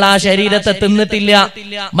 മത്സ്യങ്ങൾ ആ ശരീരത്തെ തിന്നിട്ടില്ല,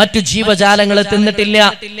 മറ്റു ജീവജാലങ്ങളെ തിന്നിട്ടില്ല,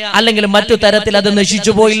 അല്ലെങ്കിൽ മറ്റു തരത്തിൽ അത്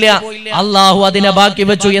നശിച്ചു പോയില്ല. അള്ളാഹു അതിനെ ബാക്കി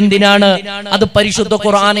വെച്ചു. എന്തിനാണ്? അത് പരിശുദ്ധ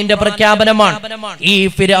ഖുർആനിന്റെ പ്രഖ്യാപനമാണ്. ഈ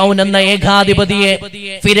ഫിർഔൻ എന്ന ഏകാധിപതിയെ,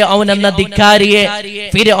 ഫിർഔൻ എന്ന ധിക്കാരിയെ,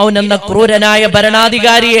 ഫിർഔൻ എന്ന ക്രൂരനായ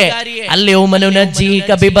ഭരണാധികാരിയെ അൽയൗമ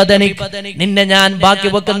നുനജ്ജീക ബിബദനിക്, നിന്നെ ഞാൻ ബാക്കി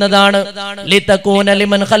വെക്കുന്നതാണ്. ലിതകൂന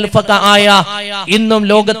ലിമൻ ഖൽഫക ആയ, ഇന്നും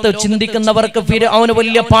ലോകത്ത് ചിന്തിക്കുന്നവർക്ക് ഫിർഔൻ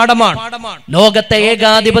വലിയ പാഠമാണ്. ലോകത്തെ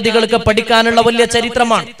ഏകാധിപതികൾക്ക് പഠിക്കാനുള്ള വലിയ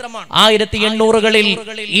ചരിത്രമാണ്. 1800കളിൽ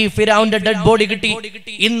ഈ ഫിർഔന്റെ ഡെഡ് ബോഡി കിട്ടി.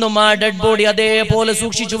 ഇന്നും ആ ഡെഡ് ബോഡി അതേപോലെ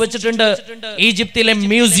സൂക്ഷിച്ചു വെച്ചിട്ടുണ്ട്. ഈജിപ്തിലെ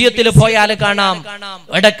മ്യൂസിയത്തിൽ പോയാൽ കാണാം.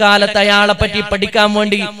 ഇടക്കാലത്ത് അയാളെ പറ്റി പഠിക്കാൻ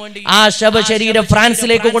വേണ്ടി ആ ശവശരീരം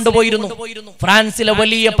ഫ്രാൻസിലേക്ക് കൊണ്ടുപോയിരുന്നു. ഫ്രാൻസിലെ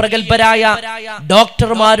വലിയ പ്രഗത്ഭരായ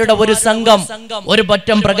ഡോക്ടർമാരുടെ ഒരു സംഘം, ഒരു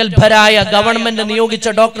പറ്റം പ്രഗത്ഭരായ ഗവൺമെന്റ് നിയോഗിച്ച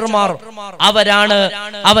ഡോക്ടർമാർ, അവരാണ്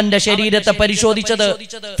അവന്റെ ശരീരത്തെ പരിശോധിച്ചത്.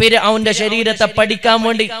 ഫിർഔന്റെ ശരീരത്തെ പഠിക്കാൻ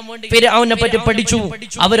വേണ്ടി ഫിർഔനെ പറ്റി പഠിച്ചു.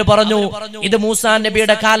 അവര് പറഞ്ഞു, ഇത് മൂസാ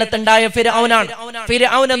നബിയുടെ കാലത്തുണ്ടായ ഫിർഔനാണ്.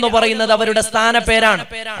 ഫിർഔൻ എന്ന് പറയുന്നത് അവരുടെ സ്ഥാന പേരാണ്.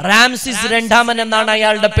 റാംസിസ് രണ്ടാമൻ എന്നാണ്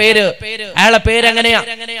അയാളുടെ പേര്. അയാളുടെ പേര് എങ്ങനെയാ?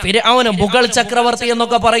 ഫിർഔന്, മുഗൾ ചക്രവർത്തി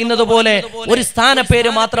എന്നൊക്കെ പറയുന്നത് പോലെ ഒരു സ്ഥാന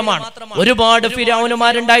പേര് മാത്രമാണ്. ഒരുപാട്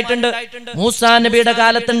ഫിർഔനുമാരുണ്ടായിട്ടുണ്ട്. മൂസാ നബിയുടെ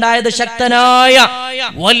കാലത്തുണ്ടായത് ശക്തനായ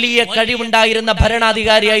വലിയ കഴിവുണ്ടായിരുന്ന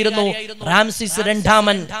ഭരണാധികാരിയായിരുന്നു റാംസിസ്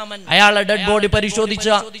രണ്ടാമൻ. അയാളുടെ ഡെഡ് ബോഡി പരിശോധിച്ച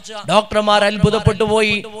ഡോക്ടർമാർ അത്ഭുതപ്പെട്ടു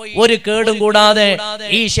പോയി. ഒരു കേടും കൂടാതെ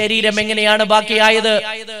ഈ ശരീരം എങ്ങനെയാണ് ബാക്കിയായത്?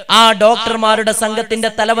 ആ ഡോക്ടർമാരുടെ സംഘത്തിന്റെ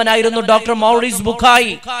തലവനായിരുന്നു ഡോക്ടർ മൗറീസ്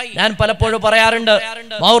ബുഖായി. ഞാൻ പലപ്പോഴും പറയാറുണ്ട്,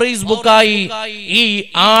 മൗറീസ് ബുഖായി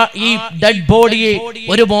ഈ ഡെഡ് ബോഡിയെ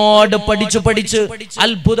ഒരുപാട് പഠിച്ച്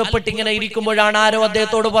അത്ഭുതപ്പെട്ട് ഇങ്ങനെ ഇരിക്കുമ്പോഴാണ് ആരോ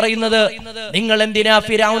അദ്ദേഹത്തോട് പറയുന്നത്, നിങ്ങൾ എന്തിനാ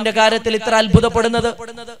ഫിർഔന്റെ കാര്യത്തിൽ ഇത്ര അത്ഭുതപ്പെടുന്നത്?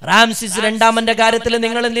 റാംസിസ് രണ്ടാമന്റെ കാര്യത്തിൽ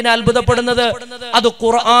നിങ്ങൾ എന്തിനാ അത്ഭുതപ്പെടുന്നത്? അത്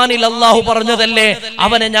ഖുർആനിൽ അല്ലാഹു പറഞ്ഞതല്ലേ,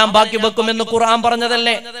 അവനെ ഞാൻ ബാക്കി വെക്കുമെന്ന് ഖുർആൻ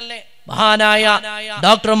പറഞ്ഞതല്ലേ. മഹാനായ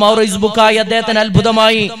ഡോക്ടർ മൗറീസ് ബുഖായി അദ്ദേഹത്തിന്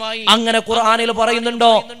അത്ഭുതമായി. അങ്ങനെ ഖുർആനിൽ പറയുന്നുണ്ടോ?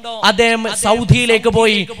 അദ്ദേഹം സൗദിയിലേക്ക്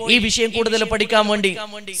പോയി ഈ വിഷയം കൂടുതൽ പഠിക്കാൻ വേണ്ടി.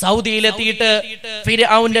 സൗദിയിലെത്തിയിട്ട്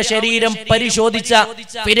ഫിർഔന്റെ ശരീരം പരിശോധിച്ച,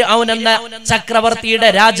 ഫിർഔൻ എന്ന ചക്രവർത്തിയുടെ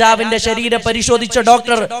രാജാവിന്റെ ശരീരം പരിശോധിച്ച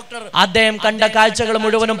ഡോക്ടർ, അദ്ദേഹം കണ്ട കാഴ്ചകൾ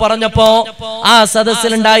മുഴുവനും പറഞ്ഞപ്പോ ആ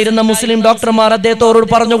സദസ്സിലുണ്ടായിരുന്ന മുസ്ലിം ഡോക്ടർമാർ അദ്ദേഹത്തോട്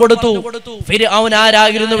പറഞ്ഞു കൊടുത്തു ഫിർഔൻ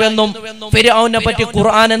ആരായിരുന്നുവെന്നും ഫിർഔനെ പറ്റി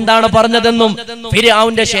ഖുർആൻ എന്താണ് പറഞ്ഞതെന്നും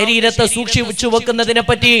ഫിർഔന്റെ ശരീരത്തെ ശരീരത്തെ സൂക്ഷിച്ചു വെക്കുന്നതിനെ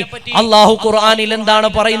പറ്റി അള്ളാഹു ഖുർആനിൽ എന്താണ്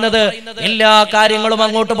പറയുന്നത്? എല്ലാ കാര്യങ്ങളും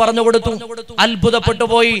അങ്ങോട്ട് പറഞ്ഞു കൊടുത്തു. അത്ഭുതപ്പെട്ടു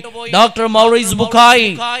പോയി ഡോക്ടർ മൗറീസ് ബുഖായി.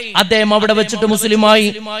 അദ്ദേഹം അവിടെ വെച്ചിട്ട്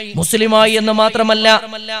മുസ്ലിമായി എന്ന് മാത്രമല്ല,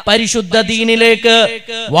 പരിശുദ്ധ ദീനിലേക്ക്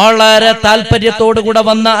വളരെ താല്പര്യത്തോടുകൂടെ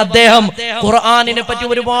വന്ന അദ്ദേഹം ഖുർആനിനെ പറ്റി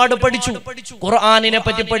ഒരുപാട് പഠിച്ചു. ഖുർആനിനെ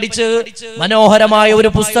പറ്റി പഠിച്ച് മനോഹരമായ ഒരു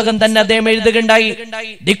പുസ്തകം തന്നെ അദ്ദേഹം എഴുതുകയുണ്ടായി.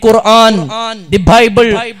 The Quran, the Bible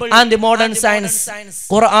and the modern science.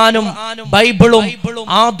 ഖുർആനും ബൈബിളും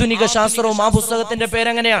ആധുനിക ശാസ്ത്രവും. ആ പുസ്തകത്തിന്റെ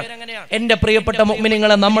പേരെങ്ങനെയാണ്? എന്റെ പ്രിയപ്പെട്ട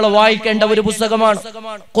മുഅ്മിനീങ്ങളെ, നമ്മൾ വായിക്കേണ്ട ഒരു പുസ്തകമാണ്.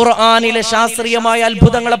 ഖുർആനിലെ ശാസ്ത്രീയമായ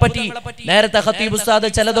അത്ഭുതങ്ങളെ പറ്റി നേരത്തെ ഖത്തീബ് ഉസ്താദ്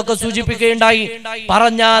ചിലതൊക്കെ സൂചിപ്പിക്കുകയുണ്ടായി.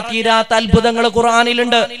 പറഞ്ഞാ തീരാത്ത അത്ഭുതങ്ങൾ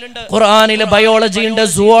ഖുർആനിലുണ്ട്. ഖുർആനിൽ ബയോളജി ഉണ്ട്,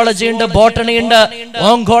 സുവോളജി ഉണ്ട്, ബോട്ടണി ഉണ്ട്,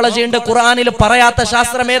 ഓങ്കോളജി ഉണ്ട്. ഖുർആനിൽ പറയാത്ത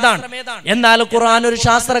ശാസ്ത്രം ഏതാണ്? എന്നാൽ ഖുർആൻ ഒരു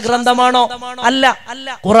ശാസ്ത്ര ഗ്രന്ഥമാണോ? അല്ല.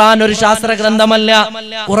 ഖുർആൻ ഒരു ശാസ്ത്ര ഗ്രന്ഥമല്ല.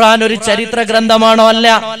 ഖുർആൻ ഒരു ചരിത്ര ഗ്രന്ഥമാണോ? അല്ല.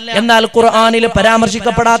 എന്നാൽ ഖുർആനിൽ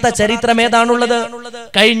പരാമർശിക്കപ്പെടാത്ത ചരിത്രം ഏതാണുള്ളത്?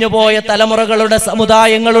 കഴിഞ്ഞുപോയ തലമുറകളുടെ,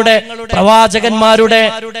 സമുദായങ്ങളുടെ, പ്രവാചകന്മാരുടെ,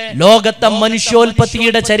 ലോകത്തെ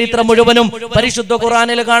മനുഷ്യോൽപത്തിയുടെ ചരിത്രം മുഴുവനും പരിശുദ്ധ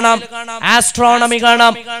ഖുർആനിൽ കാണാം. ആസ്ട്രോണമി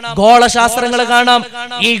കാണാം, ഗോളശാസ്ത്രങ്ങൾ കാണാം.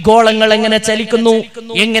 ഈ ഗോളങ്ങൾ എങ്ങനെ ചലിക്കുന്നു,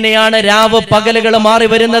 എങ്ങനെയാണ് രാവ് പകലുകൾ മാറി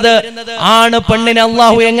വരുന്നത്, ആണ് പെണ്ണിനെ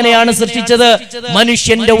അള്ളാഹു എങ്ങനെയാണ് സൃഷ്ടിച്ചത്,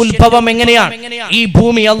 മനുഷ്യന്റെ ഉത്ഭവം എങ്ങനെയാണ്, ഈ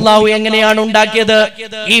ഭൂമി അള്ളാഹു എങ്ങനെയാണ് ഉണ്ടാക്കിയത്,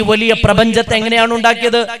 ഈ വലിയ പ്രപഞ്ചത്തെ എങ്ങനെയാണ്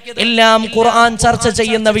ഉണ്ടാക്കിയത്, എല്ലാം ഖുർആൻ ചർച്ച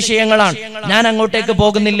ചെയ്യുന്ന വിഷയങ്ങളാണ്. ഞാൻ അങ്ങോട്ടേക്ക്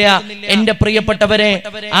പോകുന്നില്ല. എന്റെ പ്രിയപ്പെട്ടവരെ,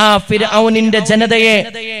 ആ ഫിർഔനിന്റെ ജനതയെ,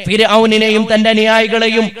 ഫിർഔനിനെയും തന്റെ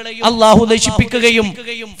അനുയായികളെയും അള്ളാഹു നശിപ്പിക്കുകയും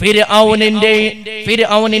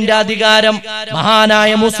ഫിർഔനിന്റെ അധികാരം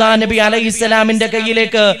മഹാനായ മൂസാ നബി അലൈഹിസ്സലാമിന്റെ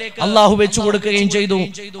കയ്യിലേക്ക് അള്ളാഹു വെച്ചു കൊടുക്കുകയും ചെയ്തു.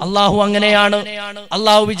 അള്ളാഹു അങ്ങനെയാണ്.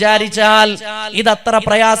 അള്ളാഹു വിചാരിച്ചാൽ ഇതത്ര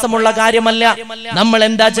പ്രയാസമുള്ള കാര്യമല്ല. നമ്മൾ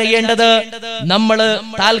എന്താ ചെയ്യേണ്ടത്? നമ്മൾ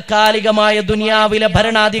താൽക്കാലികമായ ദുനിയാവിലെ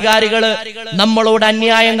ഭരണാധികാരികള് നമ്മളോട്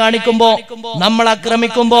അന്യായം കാണിക്കുമ്പോ, നമ്മൾ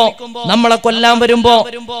ആക്രമിക്കുമ്പോ, നമ്മളെ കൊല്ലാൻ വരുമ്പോ,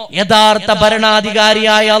 യഥാർത്ഥ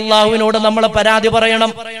ഭരണാധികാരിയായ അള്ളാഹുവിനോട് നമ്മൾ പരാതി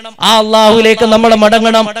പറയണം. ആ അള്ളാഹുവിലേക്ക് നമ്മൾ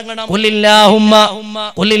മടങ്ങണം.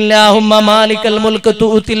 ഖുലില്ലാഹുമ്മ മാലിക്കൽ മുൽക്ക്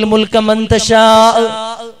തുഅ്തിൽ മുൽക മൻ തശാ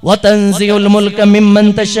വതൻസിഉൽ മുൽക മിമ്മൻ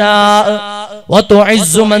തശാ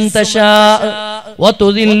വതുഇസ്സു മൻ തശാ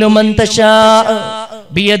വതുദില്ലു മൻ തശാ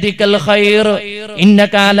ബിയദികൽ ഖൈർ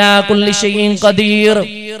ഇന്നക അലാ കുല്ലി ഷൈഇൻ ഖദീർ.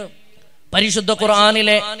 പരിശുദ്ധ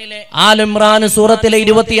ഖുർആനിലെ ആൽ ഇംറാൻ സൂറത്തിലെ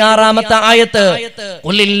 26-ാമത്തെ ആയത്ത്,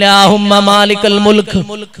 ഖുലില്ലാഹുമ്മ മാലിക്കൽ മുൽക്ക്.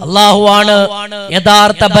 അല്ലാഹുവാണ്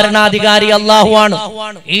യഥാർത്ഥ ഭരണാധികാരി. അല്ലാഹുവാണ്.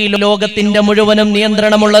 ഈ ലോകത്തിന്റെ മുഴുവനും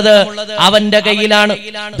നിയന്ത്രണമുള്ളത് അവന്റെ കയ്യിലാണ്.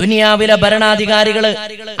 ദുനിയാവിലെ ഭരണാധികാരികള്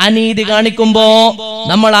അനീതി കാണിക്കുമ്പോ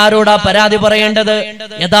നമ്മൾ ആരോടാ പരാതി പറയേണ്ടത്?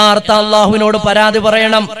 യഥാർത്ഥ അള്ളാഹുവിനോട് പരാതി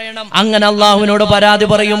പറയണം. അങ്ങനെ അള്ളാഹുവിനോട് പരാതി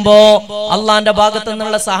പറയുമ്പോ അള്ളാന്റെ ഭാഗത്തു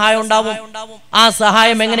നിന്നുള്ള സഹായം ഉണ്ടാവും. ആ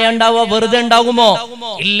സഹായം എങ്ങനെയുണ്ടാവുക? വെറുതെ ഉണ്ടാകുമോ?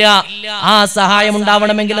 ഇല്ല. ആ സഹായം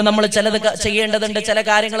ഉണ്ടാവണമെങ്കിൽ നമ്മൾ ചിലത് ചെയ്യേണ്ടതുണ്ട്, ചില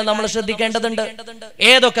കാര്യങ്ങൾ നമ്മൾ ശ്രദ്ധിക്കേണ്ടതുണ്ട്.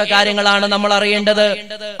 ഏതൊക്കെ കാര്യങ്ങളാണ് നമ്മൾ അറിയേണ്ടത്?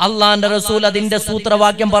 അള്ളാന്റെ റസൂൽ അതിന്റെ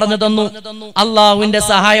സൂത്രവാക്യം പറഞ്ഞു തന്നു. അള്ളാഹുവിന്റെ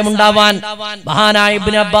സഹായം ഉണ്ടാവാൻ മഹാനായ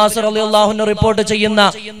ഇബ്നു അബ്ബാസ് റളിയല്ലാഹു അൻഹു റിപ്പോർട്ട് ചെയ്യുന്ന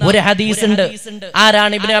ഒരു ഹദീസ് ഉണ്ട്.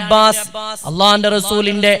 ആരാണ് ഇബ്നു അബ്ബാസ്? അള്ളാന്റെ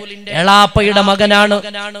റസൂലിന്റെ എളാപ്പയുടെ മകനാണ്.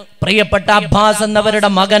 പ്രിയപ്പെട്ട അബ്ബാസ് എന്നവരുടെ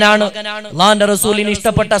മകനാണ്. അള്ളാന്റെ റസൂലിന്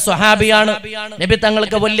ഇഷ്ടപ്പെട്ട സ്വഹാബിയാണ്. നബി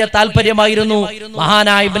തങ്ങൾക്ക് വലിയ താല്പര്യമായിരുന്നു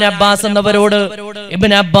മഹാനായ ഇബ്നു അബ്ബാസ് എന്നവരോട്.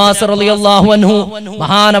 ഇബ്നു അബ്ബാസ് റളിയല്ലാഹു അൻഹു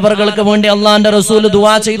മഹാനവർകൾക്ക് വേണ്ടി അള്ളാന്റെ റസൂൽ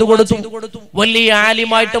ദുആ ചെയ്തു കൊടുത്തു. വലിയ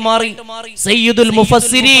ആലിമായിട്ട് മാറി. സയ്യിദുൽ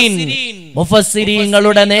മുഫസ്സിരീൻ,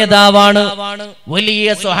 മുഫസ്സിരീങ്ങളുടെ നേതാവാണ്. വലിയ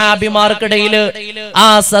സ്വഹാബിമാർക്കിടയിൽ ആ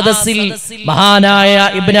സദസ്സിൽ മഹാനായ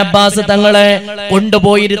ഇബ്നു അബ്ബാസ് തങ്ങളെ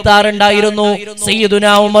കൊണ്ടുപോയിരുത്താറുണ്ടായിരുന്നു.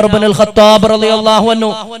 സയ്യിദുനാ ഉമർ ഇബ്നുൽ ഖത്താബ് റളിയല്ലാഹു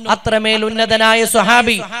അൻഹു അത്രമേൽ ഉന്നതനായ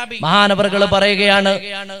സ്വഹാബി. മഹാനവർകൾ പറയുകയാണ്,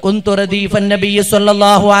 കുന്തു റദീഫൻ നബി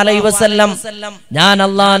സ്വല്ലല്ലാഹു അലൈഹി വസല്ലം, ഞാൻ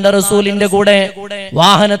അല്ലാഹുവിന്റെ റസൂലിന്റെ കൂടെ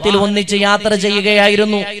വാഹനത്തിൽ ഒന്നിച്ച് യാത്ര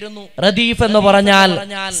ചെയ്യുകയായിരുന്നു. റദീഫ് എന്ന് പറഞ്ഞാൽ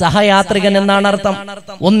സഹയാത്രികൻ എന്നാണ് അർത്ഥം.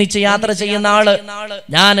 ഒന്നിച്ച് യാത്ര ചെയ്യുന്ന ആള്.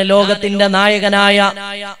 ഞാൻ ലോകത്തിന്റെ നായകനായ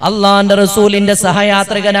അല്ലാഹുവിന്റെ റസൂലിന്റെ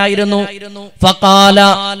സഹയാത്രികനായിരുന്നു. ഫഖാല,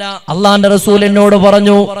 അല്ലാഹുവിന്റെ റസൂൽ എന്നോട്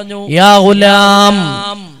പറഞ്ഞു, യാ ഗുലാം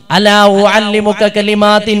അലാ ഉഅല്ലിമുക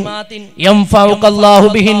കലിമാത്തിൻ യൻഫഉക അല്ലാഹു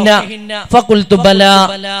ബിഹിന്ന. ഫഖുൽതു ബലാ.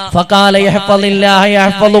 ഫഖാല യഹ്ഫളില്ലാഹ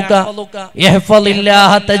യഹ്ഫളുക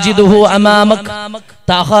യഹ്ഫളില്ലാഹ തജിദുഹു അമാമക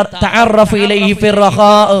തഅറഫ് ഇലൈഹി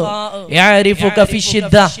ഫിർറഖാ യഅരിഫുക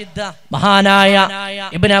ഫിശ്ശിദ്ദ. മഹാനായ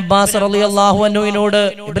ഇബ്നു അബ്ബാസ് റളിയല്ലാഹു അൻഹുവിനോട്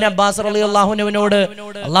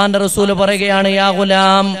അല്ലാഹുവിന്റെ റസൂൽ പറയുകയാണ്, യാ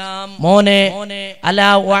ഗുലാം, മോനെ,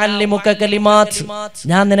 അലാ ഉഅല്ലിമുക കലിമാത്ത്,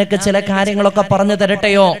 ഞാൻ നിനക്ക് ചില കാര്യങ്ങളൊക്കെ പറഞ്ഞു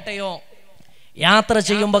തരട്ടെയോ? യാത്ര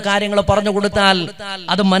ചെയ്യുമ്പോൾ കാര്യങ്ങൾ പറഞ്ഞു കൊടുത്താൽ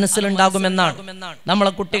അത് മനസ്സിലുണ്ടാകുമെന്നാണ്.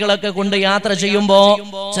 നമ്മളെ കുട്ടികളൊക്കെ കൊണ്ട് യാത്ര ചെയ്യുമ്പോ,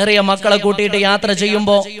 ചെറിയ മക്കളെ കൂട്ടിയിട്ട് യാത്ര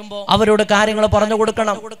ചെയ്യുമ്പോ അവരോട് കാര്യങ്ങൾ പറഞ്ഞു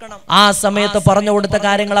കൊടുക്കണം. ആ സമയത്ത് പറഞ്ഞു കൊടുത്ത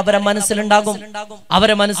കാര്യങ്ങൾ അവരെ മനസ്സിലുണ്ടാകും.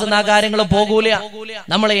 അവരെ മനസ്സിൽ നിന്ന് ആ കാര്യങ്ങൾ പോകൂല.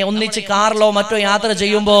 നമ്മളെ ഒന്നിച്ച് കാറിലോ മറ്റോ യാത്ര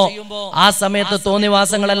ചെയ്യുമ്പോ ആ സമയത്ത്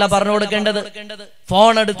തോന്നിവാസങ്ങളല്ല പറഞ്ഞു കൊടുക്കേണ്ടത്.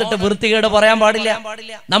 ഫോൺ എടുത്തിട്ട് വൃത്തികേട് പറയാൻ പാടില്ല.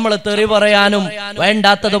 നമ്മൾ തെറി പറയാനും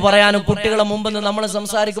വേണ്ടാത്തത് പറയാനും കുട്ടികളെ മുമ്പിൽ നിന്ന് നമ്മൾ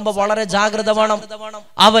സംസാരിക്കുമ്പോൾ വളരെ ജാഗ്രത വേണം.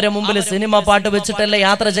 അവരെ മുമ്പിൽ സിനിമ പാട്ട് വെച്ചിട്ടല്ല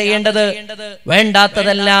യാത്ര ചെയ്യേണ്ടത്.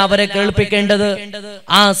 വേണ്ടാത്തതല്ല അവരെ കേൾപ്പിക്കേണ്ടത്.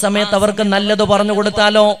 ആ സമയത്ത് അവർക്ക് നല്ലത് പറഞ്ഞു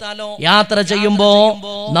കൊടുത്താലോ യാത്ര ചെയ്യുമ്പോ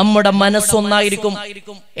നമ്മുടെ മനസ്സൊന്നായിരിക്കും.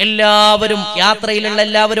 എല്ലാവരും യാത്രയിലുള്ള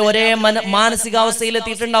എല്ലാവരും ഒരേ മാനസികാവസ്ഥയിൽ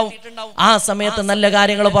എത്തിയിട്ടുണ്ടാവും. ആ സമയത്ത് നല്ല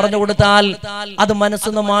കാര്യങ്ങൾ പറഞ്ഞു കൊടുത്താൽ അത്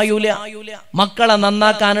മനസ്സൊന്നും മായൂല. മക്കളെ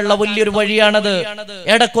നന്നാക്കാനുള്ള വലിയൊരു വഴിയാണത്.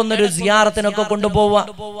 ഇടക്കൊന്നൊരു സിയാറത്തിനൊക്കെ കൊണ്ടുപോവുക.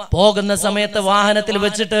 പോകുന്ന സമയത്ത് വാഹനത്തിൽ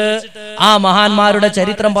വെച്ചിട്ട് ആ മഹാന്മാരുടെ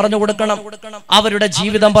ചരിത്രം പറഞ്ഞു കൊടുക്കണം. അവരുടെ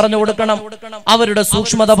ജീവിതം പറഞ്ഞു കൊടുക്കണം. അവരുടെ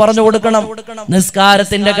സൂക്ഷ്മത പറഞ്ഞു കൊടുക്കണം.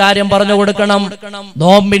 നിസ്കാരത്തിന്റെ കാര്യം പറഞ്ഞു കൊടുക്കണം.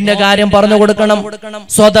 നോമ്പിന്റെ കാര്യം പറഞ്ഞു കൊടുക്കണം.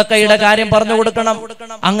 സ്വതക്കയുടെ കാര്യം പറഞ്ഞു കൊടുക്കണം.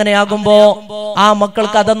 അങ്ങനെയാകുമ്പോ ആ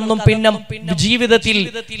മക്കൾക്ക് അതൊന്നും പിന്നെ ജീവിതത്തിൽ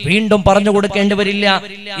വീണ്ടും പറഞ്ഞു കൊടുക്കേണ്ടി വരില്ല.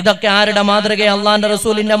 ഇതൊക്കെ ആരുടെ മാതൃകയാണ്? അള്ളാന്റെ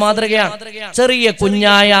റസൂലിന്റെ മാതൃകയാണ്. ചെറിയ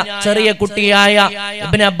കുഞ്ഞായ ചെറിയ കുട്ടിയായ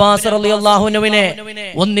ഇബ്നു അബ്ബാസ് റളിയല്ലാഹു അൻഹുവിനെ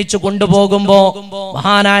ഒന്നിച്ചു കൊണ്ടുപോകുമ്പോ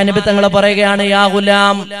മഹാനായ നബി തങ്ങൾ പറയുകയാണ്, യാ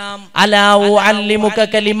ഗുലാം അലാ ഉഅല്ലിമുക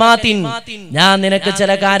കലിമാത്തിൻ, ഞാൻ നിനക്ക്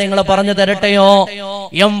ചില കാര്യങ്ങൾ പറഞ്ഞു തരട്ടെയോ?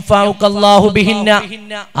 യംഫഉകല്ലാഹു ബിഹിന്ന,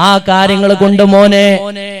 ആ കാര്യങ്ങൾ കൊണ്ട് മോനെ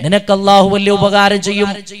നിനക്ക് അല്ലാഹു വലിയ ഉപകാരം ചെയ്യും.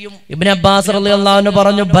 ഇബ്നു അബ്ബാസ് റളിയല്ലാഹു അൻഹു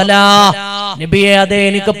പറഞ്ഞു, ബലാ നബിയെ, അതെ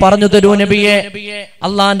എനിക്ക് പറഞ്ഞു തരൂ നബിയെ.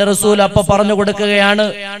 അള്ളാന്റെ റസൂൽ അപ്പൊ പറഞ്ഞു കൊടുക്കുകയാണ്,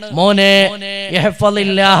 മോനെ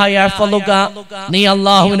യഹ്ഫളില്ലാഹ യഹ്ഫളുക, നീ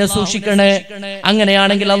അല്ലാഹുവിനെ സൂക്ഷിക്കണേ.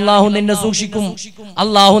 അങ്ങനെയാണെങ്കിൽ അല്ലാഹു നിന്നെ സൂക്ഷിക്കും,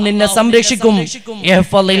 അല്ലാഹു നിന്നെ സംരക്ഷിക്കും.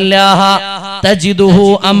 യഹ്ഫളില്ലാഹ തജിദുഹു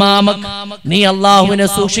അമാമക്, നീ അല്ലാഹുവിനെ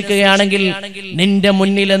സൂക്ഷിക്കുകയാണെങ്കിൽ നിന്റെ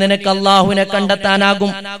മുന്നിൽ നിനക്ക് അല്ലാഹുവിനെ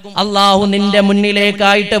കണ്ടെത്താനാകും. അല്ലാഹു നിന്റെ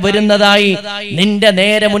മുന്നിലേക്കായിട്ട് വരുന്നതായി നിന്റെ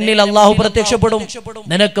നേരെ മുന്നിൽ അല്ലാഹു പ്രത്യക്ഷപ്പെടും.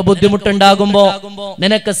 നിനക്ക് ബുദ്ധിമുട്ടുണ്ടാകുമ്പോ,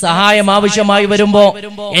 നിനക്ക് സഹായം ആവശ്യമായി വരുമ്പോ,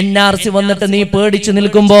 NRC വന്നിട്ട് നീ പേടിച്ചു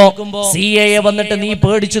നിൽക്കുമ്പോ, CAA വന്നിട്ട് നീ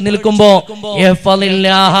പേടിച്ചു നിൽക്കുമ്പോ,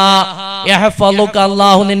 യഹ്ഫളില്ലാഹ യഹ്ഫളുക,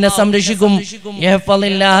 അല്ലാഹു നിന്നെ സംരക്ഷിക്കും.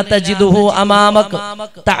 യഹ്ഫളില്ലാഹ തജിദുഹു അമാമക്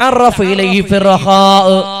തഅറഫ് ഇലൈഹി ഫിർഹാ,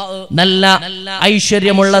 നല്ല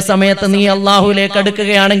ഐശ്വര്യമുള്ള സമയത്ത് നീ അല്ലാഹുവിലേക്ക്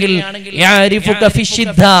അടുക്കുകയാണെങ്കിൽ യഅരിഫുക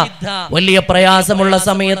ഫിശ്ശിദ്ദ, വലിയ പ്രയാസമുള്ള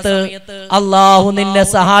സമയത്ത് അല്ലാഹു നിന്നെ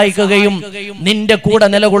സഹായിക്കുകയും നിന്റെ കൂടെ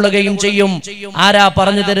നിലകൊള്ളുകയും ചെയ്യും. ആരാ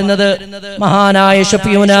പറഞ്ഞു തരുന്നത്? മഹാനായ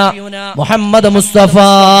ഷഫീഉന മുഹമ്മദ് മുസ്തഫ,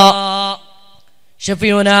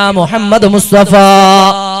 ഷഫീഉന മുഹമ്മദ് മുസ്തഫ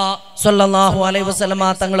സല്ലല്ലാഹു അലൈഹി വസല്ലമ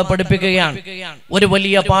തങ്ങൾ പഠിപ്പിക്കുകയാണ്. ഒരു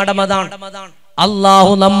വലിയ പാഠം അതാണ്.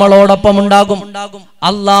 അല്ലാഹു നമ്മളോടൊപ്പം ഉണ്ടാകും.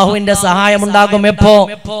 അല്ലാഹുവിന്റെ സഹായം ഉണ്ടാകും. എപ്പോ?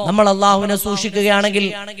 നമ്മൾ അല്ലാഹുവിനെ സൂക്ഷിക്കുകയാണെങ്കിൽ.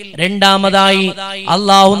 രണ്ടാമതായി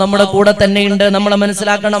അല്ലാഹു നമ്മുടെ കൂടെ തന്നെയുണ്ട്. നമ്മൾ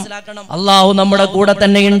മനസ്സിലാക്കണം, അല്ലാഹു നമ്മുടെ കൂടെ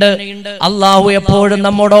തന്നെയുണ്ട്. അല്ലാഹു എപ്പോഴും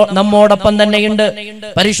നമ്മോടൊപ്പം തന്നെയുണ്ട്.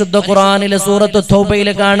 പരിശുദ്ധ ഖുർആനിലെ സൂറത്ത് തൗബയിൽ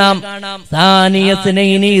കാണാം,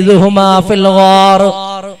 സാനിയത്നൈനി ഇദ്ഹുമാ ഫിൽ ഗാർ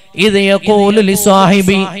ഇദ് യഖൂലു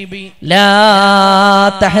ലിസാഹിബി ലാ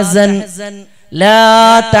തഹ്സൻ لا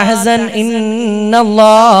تحزن إن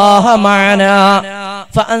الله معنا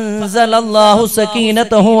فأنزل الله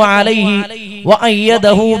سكينته عليه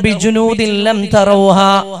وأيده بجنود لم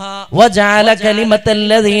تروها وجعل كلمة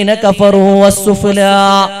الذين كفروا والسفلى.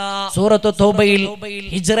 സൂറത്ത് തൗബയിൽ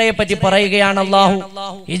ഹിജ്റയെ പറ്റി പറയുകയാണ് അല്ലാഹു.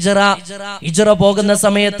 ഹിജ്റ പോകുന്ന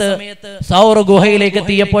സമയത്ത് സൗർ ഗുഹയിലേക്ക്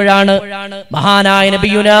എത്തിയപ്പോഴാണ് മഹാനായ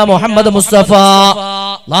നബിയുനാ മുഹമ്മദ് മുസ്തഫ,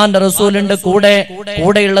 അല്ലാഹുവിന്റെ റസൂലിന്റെ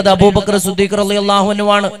കൂടെയുള്ളത് അബൂബക്കർ സിദ്ദീഖ് റളിയല്ലാഹു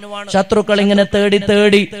അൻഹുവാണ്. ശത്രുക്കൾ ഇങ്ങനെ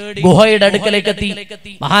തേടി ഗുഹയുടെ അടുക്കലേക്ക് എത്തി.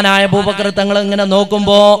 മഹാനായ അബൂബക്കർ തങ്ങൾ ഇങ്ങനെ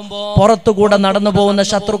നോക്കുമ്പോ പുറത്തുകൂടെ നടന്നു പോകുന്ന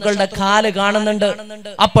ശത്രുക്കളുടെ കാല് കാണുന്നുണ്ട്.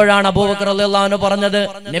 അപ്പോഴാണ് അബൂബക്കർ റളിയല്ലാഹു അൻഹു പറഞ്ഞത്,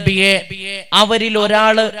 നബിയെ, അവരിൽ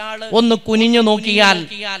ഒരാള് ഒന്ന് കുനിഞ്ഞു നോക്കിയാൽ,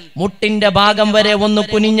 മുട്ടിന്റെ ഭാഗം വരെ ഒന്ന്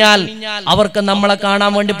കുനിഞ്ഞാൽ അവർക്ക് നമ്മളെ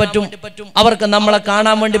കാണാൻ വേണ്ടി പറ്റും. അവർക്ക് നമ്മളെ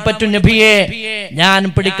കാണാൻ വേണ്ടി പറ്റും നബിയെ. ഞാൻ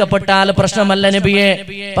പിടിക്കപ്പെട്ടാൽ പ്രശ്നമല്ല നബിയെ,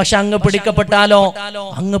 പക്ഷെ അങ്ങ്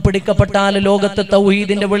പിടിക്കപ്പെട്ടാൽ ലോകത്ത്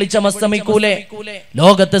തൗഹീദിന്റെ വെളിച്ചം അസ്തമിക്കൂലേ?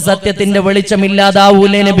 ലോകത്ത് സത്യത്തിന്റെ വെളിച്ചം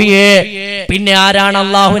ഇല്ലാതാവൂലേ നബിയെ? പിന്നെ ആരാണ്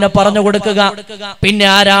അല്ലാഹുവിനെ പറഞ്ഞു കൊടുക്കുക? പിന്നെ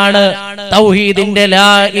ആരാണ് തൗഹീദിന്റെ ലാ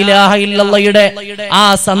ഇലാഹ ഇല്ലല്ലാഹയുടെ ആ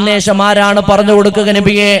സന്ദേശം ആരാണ് പറഞ്ഞു കൊടുക്കുക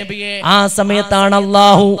നബിയെ? ആ സമയത്താണ്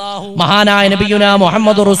അല്ലാഹു മഹാനായ നബിയുനാ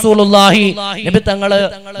മുഹമ്മദ് റസൂലുള്ളാഹി നബി തങ്ങൾ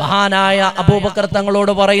മഹാനായ അബൂബക്കർ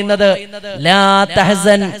തങ്ങളോട് പറയുന്നത്, ലാ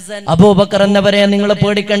തഹസൻ, അബൂബക്കർ എന്നവരെ നിങ്ങൾ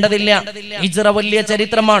പേടിക്കേണ്ടതില്ല. ഹിജ്റ വലിയ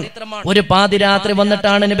ചരിത്രമാണ്. ഒരു പാതിരാത്രി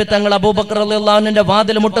വന്നിട്ടാണ് നബി തങ്ങൾ അബൂബക്കർ റളിയല്ലാഹു അൻഹുവിന്റെ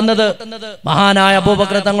വാതിൽ മുട്ടുന്നത്. മഹാനായ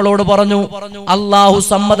അബൂബക്കർ തങ്ങളോട് പറഞ്ഞു, അല്ലാഹു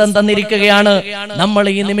സമ്മതം തന്നിരിക്കുകയാണ്, നമ്മൾ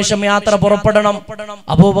ഈ നിമിഷം യാത്ര പുറപ്പെടണം.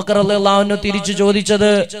 അബൂബക്കർ റളിയല്ലാഹു അൻഹു തിരിച്ചു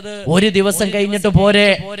ചോദിച്ചത്, ഒരു ദിവസം കഴിഞ്ഞിട്ട് പോരെ?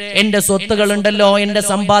 എന്റെ സ്വത്തുകൾ ഉണ്ടല്ലോ, എന്റെ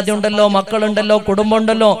സമ്പാദ്യം ഉണ്ടല്ലോ, മക്കളുണ്ടല്ലോ, കുടുംബം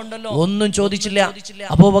ഉണ്ടല്ലോ, ഒന്നും ചോദിച്ചില്ല.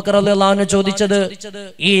 അബൂബക്കർ റളിയല്ലാഹു അൻഹു ചോദിച്ചത്,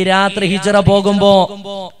 ഈ രാത്രി ഹിജ്റ പോകുമ്പോ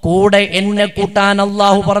കൂടെ എന്നെ കൂട്ടാൻ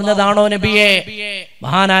അല്ലാഹു പറഞ്ഞതാണോ നബിയെ?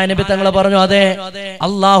 മഹാനായ നബി തങ്ങൾ പറഞ്ഞു, അതെ,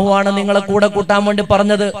 അല്ലാഹു ആണ് നിങ്ങളെ കൂടെ കൂട്ടാൻ വേണ്ടി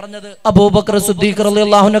പറഞ്ഞത്. അബൂബക്കർ സിദ്ദീഖ്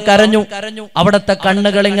റളിയല്ലാഹു അൻഹു കരഞ്ഞു. അവിടത്തെ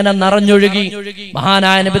കണ്ണുകൾ ഇങ്ങനെ നിറഞ്ഞൊഴുകി.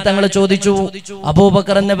 മഹാനായ നബി തങ്ങൾ ചോദിച്ചു,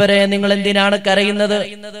 അബൂബക്കർ എന്നവരെ നിങ്ങൾ എന്തിനാണ് കരയുന്നത്?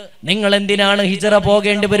 നിങ്ങൾ എന്തിനാണ് ഹിജ്റ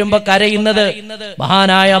പോകേണ്ടി വരുമ്പോ കരയുന്നത്?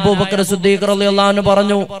 മഹാനായ അബൂബക്കർ സിദ്ദീഖ് റളിയല്ലാഹു അൻഹു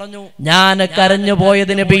പറഞ്ഞു, ഞാൻ കരഞ്ഞു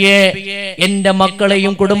പോയത് നബിയെ, എന്റെ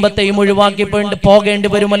മക്കളെയും കുടുംബത്തെയും ഒഴിവാക്കി പോകേണ്ടി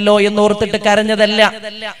വരുമല്ലോ എന്നോർത്തിട്ട് കരഞ്ഞതല്ല,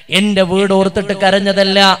 എന്റെ വീട് ഓർത്തിട്ട്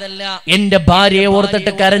കരഞ്ഞതല്ല, എന്റെ ഭാര്യയെ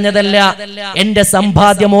ഓർത്തിട്ട് കരഞ്ഞതല്ല, എന്റെ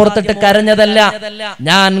സമ്പാദ്യം ഓർത്തിട്ട് കരഞ്ഞതല്ല.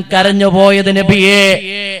 ഞാൻ കരഞ്ഞു പോയത് നബിയെ,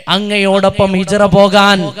 അങ്ങയോടൊപ്പം ഹിജ്റ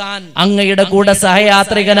പോകാൻ, അങ്ങയുടെ കൂടെ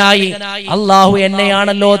സഹയാത്രികനായി അല്ലാഹു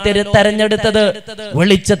എന്നെയാണല്ലോ തെരഞ്ഞെടുത്തത്.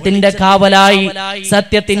 വെളിച്ചത്തിന്റെ കാവലായി,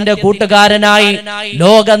 സത്യത്തിന്റെ കൂട്ടുകാരനായി,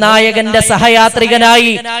 ലോകനായകന്റെ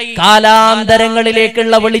സഹയാത്രികനായി,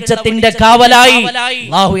 കാലാന്തരങ്ങളിലേക്കുള്ള വെളിച്ചത്തിന്റെ കാവലായി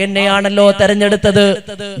അല്ലാഹു എന്നെയാണല്ലോ തെരഞ്ഞെടുത്തത്.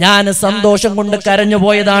 ഞാൻ സന്തോഷം കൊണ്ട് കരഞ്ഞു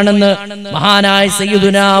പോയതാണെന്ന് മഹാനായ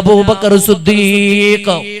സയ്യിദുനാ അബൂബക്കർ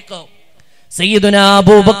സിദ്ദീഖ് സയ്യിദുനാ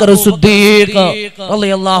അബൂബക്കർ സിദ്ദീഖ്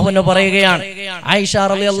റളിയല്ലാഹു അൻഹു പറയുകയാണ്. ആയിഷ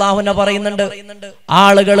റളിയല്ലാഹു അൻഹ പറയുന്നുണ്ട്,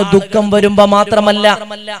 ആളുകൾ ദുഃഖം വരുമ്പോ മാത്രമല്ല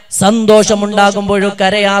സന്തോഷമുണ്ടാകുമ്പോഴും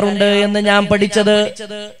കരയാറുണ്ട് എന്ന് ഞാൻ പഠിച്ചത്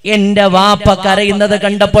എന്റെ വാപ്പ കരയുന്നത്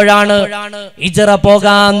കണ്ടപ്പോഴാണ്. ഹിജ്റ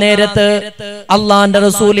പോകാൻ നേരത്ത് അള്ളാന്റെ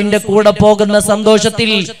റസൂലിന്റെ കൂടെ പോകുന്ന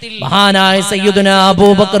സന്തോഷത്തിൽ മഹാനായ സയ്യിദുനാ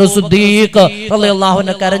അബൂബക്കർ സിദ്ദീഖ് റളിയല്ലാഹു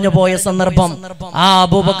അൻഹു കരഞ്ഞു പോയ സന്ദർഭം. ആ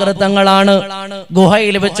അബൂബക്കർ തങ്ങളാണ്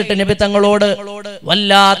ഗുഹയിൽ വെച്ചിട്ട് നബി തങ്ങളോട്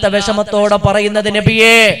വല്ലാത്ത വിഷമത്തോടെ പറയുന്നത്,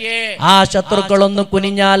 നബിയെ, ആ ശത്രുക്കളൊന്ന്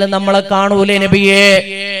കുനിഞ്ഞാൽ നമ്മളെ കാണൂലേ നബിയെ,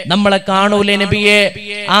 നമ്മളെ കാണൂലേ നബിയെ?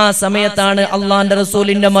 ആ സമയത്താണ് അള്ളാന്റെ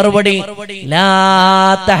റസൂലിന്റെ മറുപടി, ലാ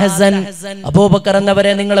തഹസൻ, അബൂബക്കർ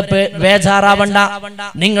എന്നവരെ നിങ്ങൾ ബേജാറാവണ്ട,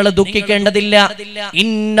 നിങ്ങൾ ദുഃഖിക്കേണ്ടതില്ല.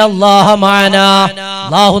 ഇന്നല്ലാഹ മഅനാ,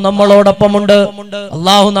 അല്ലാഹു നമ്മളോടൊപ്പമുണ്ട്,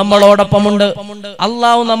 അല്ലാഹു നമ്മളോടൊപ്പമുണ്ട്,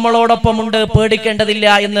 അല്ലാഹു നമ്മളോടൊപ്പമുണ്ട്,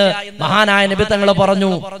 പേടിക്കേണ്ടതില്ല എന്ന് മഹാനായ നബി തങ്ങൾ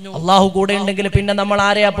പറഞ്ഞു. അല്ലാഹു കൂടെ ഉണ്ടെങ്കിൽ പിന്നെ നമ്മൾ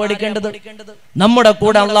ആരെയാ പേടിക്കേണ്ടത്? നമ്മുടെ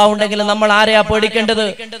കൂടെ അല്ലാഹു ഉണ്ടെങ്കിൽ നമ്മൾ ആരെയാ പേടിക്കേണ്ടത്?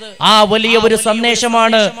 ആ വലിയ ഒരു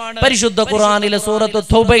സന്ദേശമാണ് പരിശുദ്ധ ഖുർആനിലെ സൂറത്ത്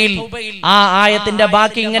തൗബയിൽ ആ ആയത്തിന്റെ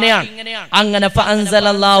ബാക്കി ഇങ്ങനെയാണ്, അങ്ങനെ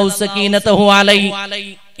ഫഅൻസലല്ലാഹു സകീനതഹു അലൈഹി,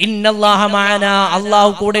 ഇന്നല്ലാഹ മഅനാ,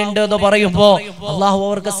 അല്ലാഹു കൂടെ ഉണ്ട് എന്ന് പറയുമ്പോ അല്ലാഹു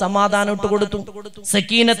അവർക്ക് സമാധാനം ഇട്ട് കൊടുത്തു,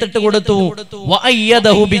 സകീനത്ത് ഇട്ട് കൊടുത്തു.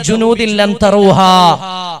 വഅയ്യദഹു ബിജുനൂദിൻ ലം തറൂഹാ,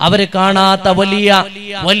 അവരെ കാണാത്ത വലിയ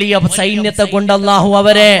വലിയ സൈന്യത്തെ കൊണ്ട് അല്ലാഹു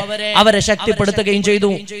അവരെ ശക്തിപ്പെടുത്തുകയും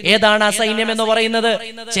ചെയ്തു. ഏതാണ് ആ സൈന്യം എന്ന് പറയുന്നത്?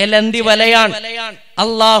 ചെലന്തി വലയാണ്.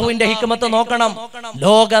 അള്ളാഹുവിന്റെ ഹിക്മത്ത് നോക്കണം.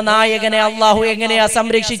 ലോകനായകനെ അള്ളാഹു എങ്ങനെയാ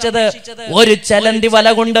സംരക്ഷിച്ചത്? ഒരു ചെലന്തി വല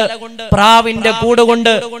കൊണ്ട്, പ്രാവിന്റെ കൂട്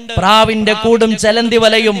കൊണ്ട്, പ്രാവിന്റെ കൂടും ചെലന്തി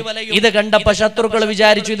വലയും. ഇത് കണ്ടപ്പോ ശത്രുക്കൾ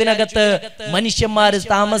വിചാരിച്ചു ഇതിനകത്ത് മനുഷ്യന്മാര്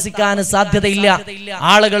താമസിക്കാൻ സാധ്യതയില്ല.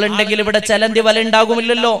 ആളുകൾ ഉണ്ടെങ്കിൽ ഇവിടെ ചെലന്തി വല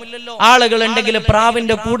ഉണ്ടാകുമില്ലല്ലോ, ആളുകൾ ഉണ്ടെങ്കിൽ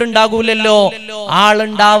പ്രാവിന്റെ കൂടുണ്ടാകൂലല്ലോ.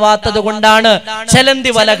 ആളുണ്ടാവാത്തത് കൊണ്ടാണ്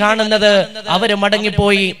ചെലന്തി വല കാണുന്നത്. അവര്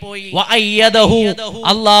മടങ്ങിപ്പോയി.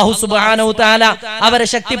 അല്ലാഹു സുബ്ഹാനഹു തആല അവരെ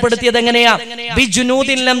ശക്തിപ്പെടുത്തിയത് എങ്ങനെയാ?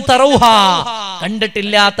 ബിജുനൂദിൻ ലം തറൂഹാ,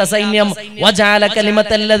 കണ്ടിട്ടില്ലാത്ത സൈന്യം. വജഅല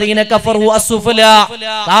കലിമത്തല്ലദീന കഫറു അസ്ഫലാ,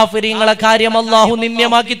 കാഫിരീങ്ങളെ കാര്യം അല്ലാഹു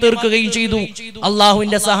നിന്ദ്യമാക്കി തീർക്കുകയും ചെയ്തു.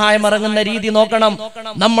 അല്ലാഹുവിന്റെ സഹായം ഇറങ്ങുന്ന രീതി നോക്കണം.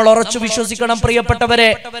 നമ്മൾ ഉറച്ചു വിശ്വസിക്കണം പ്രിയപ്പെട്ടവരെ.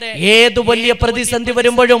 ഏതു വലിയ പ്രതിസന്ധി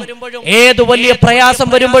വരുമ്പോഴും, ഏതു വലിയ പ്രയാസം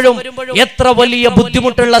വരുമ്പോഴും, എത്ര വലിയ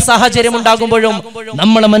ബുദ്ധിമുട്ടുള്ള സാഹചര്യം ഉണ്ടാകുമ്പോഴും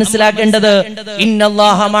നമ്മൾ മനസ്സിലാക്കേണ്ടത്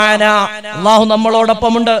ഇന്നല്ലാഹ മഅനാ, അല്ലാഹു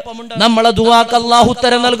നമ്മളോടൊപ്പമുണ്ട്. നമ്മളെ ദുആക്ക് അല്ലാഹു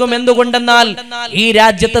ഉത്തരം നൽകും. എന്തുകൊണ്ടെന്നാൽ ഈ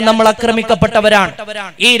രാജ്യത്ത് നമ്മൾ ആക്രമിക്കപ്പെട്ടവരാണ്,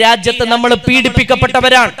 ഈ രാജ്യത്ത് നമ്മൾ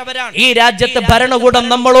പീഡിപ്പിക്കപ്പെട്ടവരാണ്, ഈ രാജ്യത്ത് ഭരണകൂടം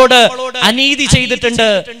നമ്മളോട് അനീതി ചെയ്തിട്ടുണ്ട്.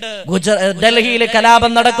 ഡൽഹിയിലെ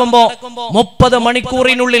കലാപം നടക്കുമ്പോ 30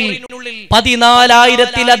 മണിക്കൂറിനുള്ളിൽ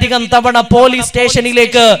 14,000-ത്തിലധികം തവണ പോലീസ്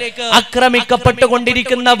സ്റ്റേഷനിലേക്ക്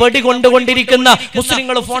ആക്രമിക്കപ്പെട്ടുകൊണ്ടിരിക്കുന്ന, വെടികൊണ്ടുകൊണ്ടിരിക്കുന്ന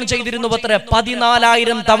മുസ്ലിങ്ങൾ ഫോൺ ചെയ്തിരുന്നു.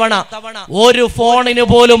 14,000 തവണ. ഒരു ഫോണിന്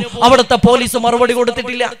പോലും അവിടുത്തെ പോലീസ് മറുപടി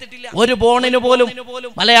കൊടുത്തിട്ടില്ല. ഒരു ഫോണിന് പോലും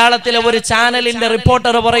മലയാളത്തിലെ ഒരു ചാനലിന്റെ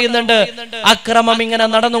റിപ്പോർട്ടർ പറയുന്നുണ്ട്, അക്രമം ഇങ്ങനെ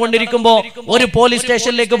നടന്നുകൊണ്ടിരിക്കുമ്പോ ഒരു പോലീസ്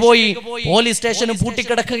സ്റ്റേഷനിലേക്ക് പോയി. പോലീസ് സ്റ്റേഷനും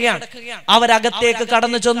പൂട്ടിക്കിടക്കുകയാണ്. അവരകത്തേക്ക്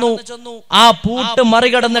കടന്നു ചെന്നു. ആ പൂട്ട്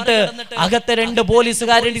മറികടന്നിട്ട് അകത്തെ 2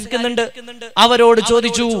 പോലീസുകാരിരിക്കുന്നുണ്ട്. അവരോട്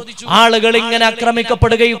ചോദിച്ചു, ആളുകൾ ഇങ്ങനെ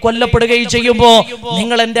ആക്രമിക്കപ്പെടുകയും കൊല്ലപ്പെടുകയും ചെയ്യുമ്പോ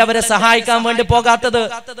നിങ്ങൾ എന്റെ അവരെ സഹായിക്കാൻ വേണ്ടി പോകാത്തത്?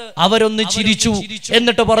 അവരൊന്ന് ചിരിച്ചു.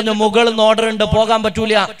 എന്നിട്ട് പറഞ്ഞു, മുകളിൽ നിന്ന് ഓർഡർ ഉണ്ട്, പോകാൻ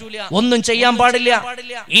പറ്റൂല, ഒന്നും ചെയ്യാൻ പാടില്ല.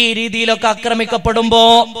 ഈ രീതിയിലൊക്കെ ആക്രമിക്കപ്പെടുമ്പോ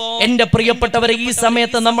എന്റെ പ്രിയപ്പെട്ടവരെ, ഈ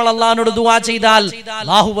സമയത്ത് നമ്മൾ അള്ളാഹിനോട് ദുആ ചെയ്താൽ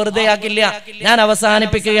അല്ലാഹു വെറുതെ ആക്കില്ല. ഞാൻ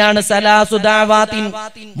അവസാനിപ്പിക്കുകയാണ്. സലാസു ദഅവാത്തിൻ,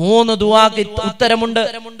 3 ദുആക്ക് ഉത്തരമുണ്ട്.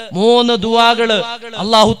 3 ദുആകൾ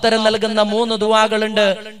അല്ലാഹു ഉത്തരം നൽകുന്ന 3 ദുആകളുണ്ട്.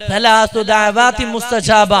 സലാസു ദഅവാത്തിൻ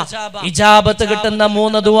മുസ്തജാബ, ഇജാബത്ത് കിട്ടുന്ന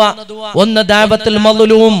 3 ദുആ. ഒന്ന് ദഅവത്തുൽ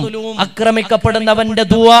മദ്ലൂം, ആക്രമിക്കപ്പെടുന്നവന്റെ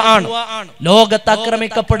ദുആ ആണ്. ലോകത്ത്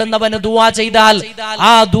ആക്രമിക്കപ്പെടുന്നവന് ദുആ ചെയ്താൽ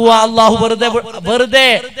ആ ദുആ അല്ലാഹു വെറുതെ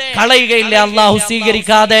കളയുകയില്ല, അല്ലാഹു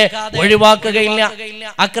സ്വീകരിക്കാതെ ഒഴിവാക്കുകയില്ല.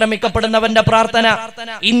 ആക്രമിക്കപ്പെടുന്നവന്റെ പ്രാർത്ഥന.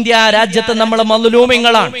 ഇന്ത്യ രാജ്യത്ത് നമ്മൾ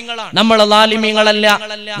മദ്ലൂമിങ്ങളാണ്, നമ്മൾ ലാലിമീങ്ങളല്ല.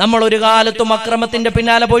 നമ്മൾ ഒരു കാലത്തും അക്രമത്തിന്റെ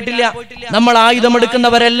പിന്നാലെ പോയിട്ടില്ല. നമ്മൾ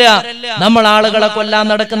ആയുധമെടുക്കുന്നവരല്ല, നമ്മൾ ആളുകളെ കൊല്ലാൻ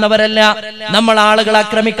നടക്കുന്നവരല്ല, നമ്മൾ ആളുകളെ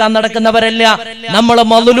ആക്രമിക്കാൻ നടക്കുന്നവരല്ല. നമ്മൾ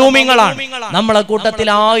മദ്ലൂമിങ്ങളാണ്. നമ്മളെ കൂട്ടത്തിൽ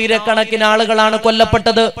ആയിരക്കണക്കിന് ആളുകളാണ്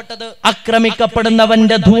കൊല്ലപ്പെട്ടത്.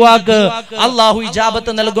 ആക്രമിക്കപ്പെടുന്നവന്റെ ദുആക്ക് അല്ലാഹു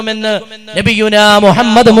ഇജാബത്ത് നൽകുമെന്ന് നബിയുനാ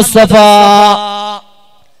മുഹമ്മദ് മുസ്തഫ.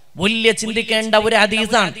 വലിയ ചിന്തിക്കേണ്ട ഒരു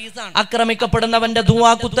ഹദീസാണ്. ആക്രമിക്കപ്പെടുന്നവന്റെ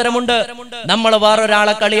ദുആക്ക് ഉത്തരമുണ്ട്. നമ്മൾ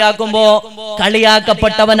വേറൊരാളെ കളിയാക്കുമ്പോ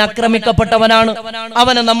കളിയാക്കപ്പെട്ടവൻ ആക്രമിക്കപ്പെട്ടവനാണ്.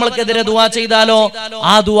 അവന് നമ്മൾക്കെതിരെ ദുആ ചെയ്താലോ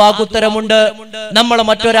ആ ദുആക്ക് ഉത്തരമുണ്ട്. നമ്മൾ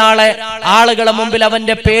മറ്റൊരാളെ ആളുകളെ മുമ്പിൽ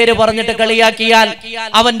അവന്റെ പേര് പറഞ്ഞിട്ട് കളിയാക്കിയാൽ,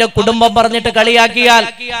 അവന്റെ കുടുംബം പറഞ്ഞിട്ട് കളിയാക്കിയാൽ,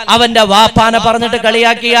 അവന്റെ വാപ്പാനെ പറഞ്ഞിട്ട്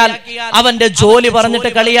കളിയാക്കിയാൽ, അവന്റെ ജോലി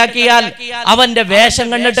പറഞ്ഞിട്ട് കളിയാക്കിയാൽ, അവന്റെ വേഷം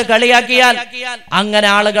കണ്ടിട്ട് കളിയാക്കിയാൽ, അങ്ങനെ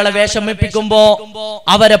ആളുകളെ വേഷമിപ്പിക്കുമ്പോ,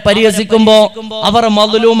 അവരെ പരിഹസിക്കുമ്പോ അവർ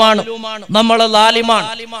മദ്ലൂമാണ്, നമ്മൾ ലാലിമാണ്.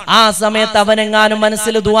 ആ സമയത്ത് അവനെങ്ങാനും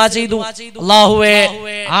മനസ്സിൽ ദുആ ചെയ്തു, അല്ലാഹുവേ,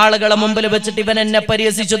 ആളുകളെ മുമ്പിൽ വെച്ചിട്ട് ഇവൻ എന്നെ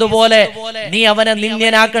പരിഹസിച്ചതുപോലെ നീ അവനെ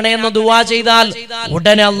നിന്ദ്യനാക്കണേ എന്ന് ദുആ ചെയ്താൽ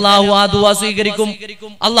ഉടനെ അല്ലാഹു ആ ദുആ സ്വീകരിക്കും.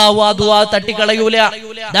 അല്ലാഹു ആ ദുആ തട്ടിക്കളയൂല.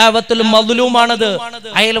 ദഅവത്തുൽ മദ്ലൂമാണത്.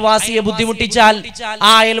 അയൽവാസിയെ ബുദ്ധിമുട്ടിച്ചാൽ,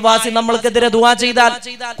 ആ അയൽവാസി നമ്മൾക്കെതിരെ ദുആ ചെയ്താൽ,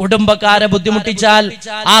 കുടുംബക്കാരെ ബുദ്ധിമുട്ടിച്ചാൽ,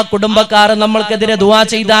 ആ കുടുംബക്കാരെ നമ്മൾക്കെതിരെ ദുആ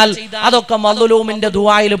ചെയ്താൽ, അതൊക്കെ മദ്ലൂമിന്റെ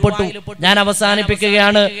ദുആയിൽ പെട്ടു. ഞാൻ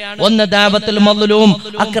അവസാനിപ്പിക്കുകയാണ്. ഒന്ന് ദഅവത്തുൽ മദ്ലൂം,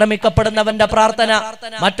 ആക്രമിക്കപ്പെടുന്നവന്റെ പ്രാർത്ഥന.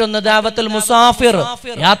 മറ്റൊന്ന് ദഅവത്തുൽ മുസാഫിർ,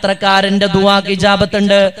 യാത്രക്കാരന്റെ ദുആക്ക്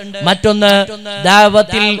ഇജാബത്തുണ്ട്. മറ്റൊന്ന്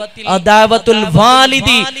ദഅവത്തുൽ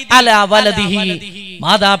വാലിദി അലാ വലദിഹി,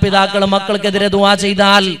 മാതാപിതാക്കൾ മക്കൾക്കെതിരെ ദുആ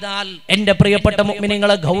ചെയ്താൽ എന്റെ പ്രിയപ്പെട്ട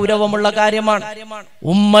മുഅ്മിനീങ്ങളെ ഗൗരവമുള്ള കാര്യമാണ്.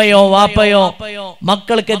 ഉമ്മയോ വാപ്പയോ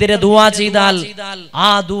മക്കൾക്കെതിരെ ദുആ ചെയ്താൽ ആ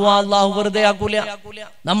ദുആ അല്ലാഹു വെറുതെ ആക്കൂല.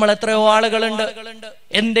 നമ്മൾ എത്രയോ ആളുകളുണ്ട്,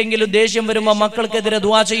 എന്തെങ്കിലും ദേഷ്യം വരുമ്പോ മക്കൾക്കെതിരെ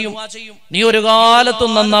ദുആ ചെയ്യും. നീ ഒരു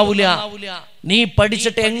കാലത്തും നന്നാവൂല, നീ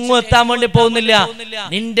പഠിച്ചിട്ട് എങ്ങും എത്താൻ വേണ്ടി പോകുന്നില്ല,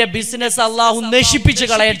 നിന്റെ ബിസിനസ് അല്ലാഹു നശിപ്പിച്ച്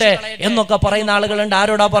കളയട്ടെ എന്നൊക്കെ പറയുന്ന ആളുകളുണ്ട്.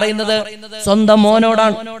 ആരോടാ പറയുന്നത്? സ്വന്തം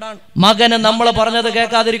മോനോടാണ്. മകന് നമ്മൾ പറഞ്ഞത്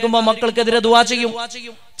കേൾക്കാതിരിക്കുമ്പോ മക്കൾക്കെതിരെ ദുആ ചെയ്യും.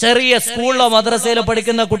 ചെറിയ സ്കൂളിലോ മദ്രസയിലോ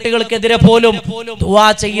പഠിക്കുന്ന കുട്ടികൾക്കെതിരെ പോലും ദുആ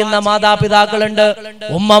ചെയ്യുന്ന മാതാപിതാക്കളുണ്ട്.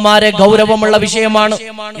 ഉമ്മമാരെ ഗൗരവമുള്ള വിഷയമാണ്.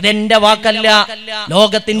 ഇതെന്റെ വാക്കല്ല,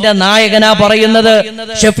 ലോകത്തിന്റെ നായകനാ പറയുന്നത്.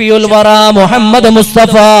 ഷഫീഉൽ വറ മുഹമ്മദ്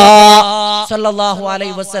മുസ്തഫ സല്ലല്ലാഹു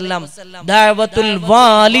അലൈഹി വസല്ലം. ദഅവത്തുൽ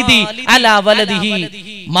വാലിദി അലാ വലദിഹി,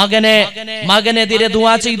 മകനെതിരെ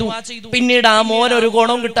ദുആ ചെയ്തു. പിന്നീട് ആ മോൻ ഒരു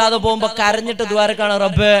ഗുണം കിട്ടാതെ പോകുമ്പോ കരഞ്ഞിട്ട് ദ്വാരക്കാണ്,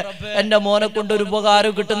 റബ്ബേ എന്റെ മോനെ കൊണ്ട് ഒരു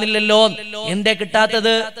ഉപകാരം കിട്ടുന്നില്ലല്ലോ. എന്തേ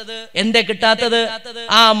കിട്ടാത്തത്?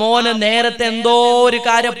 ആ മോന് നേരത്തെ എന്തോ ഒരു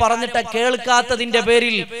കാര്യം പറഞ്ഞിട്ട് കേൾക്കാത്തതിന്റെ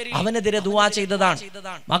പേരിൽ അവനെതിരെ ദുആ ചെയ്തതാണ്.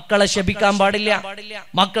 മക്കളെ ശപിക്കാൻ പാടില്ല,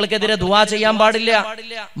 മക്കൾക്കെതിരെ ദുആ ചെയ്യാൻ പാടില്ല.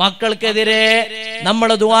 മക്കൾക്കെതിരെ നമ്മൾ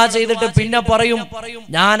ദുആ ചെയ്തിട്ട് പിന്നെ പറയും,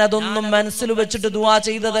 ഞാൻ അതൊന്നും മനസ്സിൽ വെച്ചിട്ട് ദുആ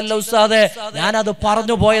ചെയ്തതല്ല ഉസ്താദേ, ഞാനത്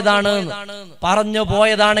പറഞ്ഞു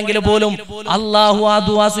പോയതാണെങ്കിൽ പോലും അല്ലാഹു ആ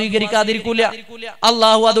ദുആ സ്വീകരിക്കാതിരിക്കൂല.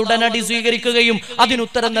 അല്ലാഹു അത് ഉടനടി സ്വീകരിക്കുകയും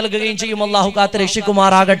അതിനുത്തരം നൽകുകയും ചെയ്യും. അല്ലാഹു കാത്ത്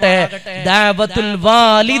രക്ഷിക്കുമാറാകട്ടെ. ദഅവത്തുൽ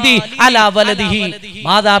വാലിദി അലാ വലദിഹി,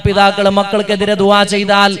 മാതാപിതാക്കൾ മക്കൾക്കെതിരെ ദുആ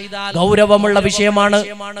ചെയ്താൽ ഗൗരവമുള്ള വിഷയമാണ്.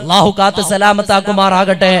 അല്ലാഹു കാത്ത്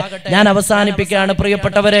സലാമത്താക്കുമാറാകട്ടെ. ഞാൻ അവസാനിപ്പിക്കുകയാണ്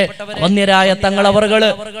പ്രിയപ്പെട്ടവരെ. വന്യരായ തങ്ങളവറുകൾ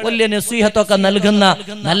വലിയ നസീഹത്തൊക്കെ നൽകുന്ന,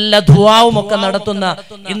 നല്ല ദുആവും ഒക്കെ നടത്തുന്ന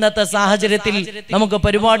ഇന്നത്തെ സാഹചര്യത്തിൽ നമുക്ക്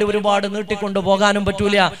പരിപാടി ഒരുപാട് നീട്ടിക്കൊണ്ടു പോകാനും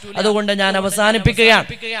പറ്റൂല. അതുകൊണ്ട് ഞാൻ അവസാനിപ്പിക്കുകയാണ്.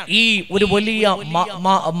 ഈ ഒരു വലിയ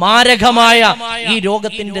മാരകമായ ഈ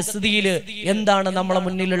രോഗത്തിന്റെ സ്ഥിതിയിൽ എന്താണ് നമ്മളെ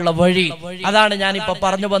മുന്നിലുള്ള വഴി? അതാണ് ഞാനിപ്പോ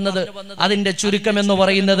പറഞ്ഞു വന്നത്. അതിന്റെ ചുരുക്കം എന്ന്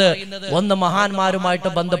പറയുന്നത്, ഒന്ന് മഹാന്മാരുമായിട്ട്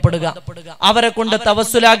ബന്ധപ്പെടുക, അവരെ കൊണ്ട്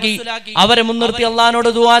തവസ്സുലാക്കി അവരെ മുൻനിർത്തി അള്ളാഹിനോട്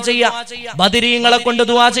ദുആ ചെയ്യുക, ബദരീങ്ങളെ കൊണ്ട്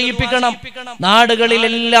ദുആ ചെയ്യിപ്പിക്കണം.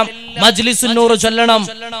 നാടുകളിലെല്ലാം മജ്ലിസുന്നൂർ ചൊല്ലണം.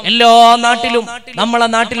 എല്ലാ നാട്ടിലും, നമ്മളെ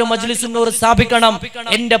നാട്ടിലും മജ്ലിസുന്നൂർ സ്ഥാപിക്കണം.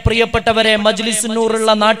 എന്റെ പ്രിയപ്പെട്ടവരെ,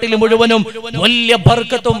 മജ്ലിസുന്നൂറുള്ള നാട്ടിൽ മുഴുവനും വലിയ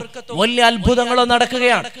ബർക്കത്തും വലിയ അത്ഭുതങ്ങളും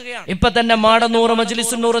നടക്കുകയാണ്. ഇപ്പൊ തന്നെ മാടന്നൂർ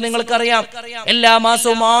മജ്ലിസുന്നൂർ നിങ്ങൾക്കറിയാം, എല്ലാ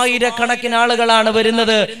മാസവും ആയിരക്കണക്കിന് ആളുകളാണ്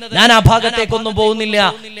വരുന്നത്. ഞാൻ ആ ഭാഗത്തേക്കൊന്നും പോകുന്നില്ല.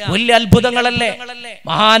 വലിയ അത്ഭുതങ്ങളല്ലേ?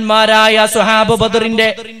 മഹാന്മാരായ സ്വഹാബ് ബദറിന്റെ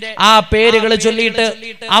ആ പേരുകൾ ചൊല്ലിയിട്ട്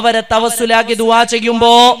അവരെ തവസ്സുലാക്കി ദുആ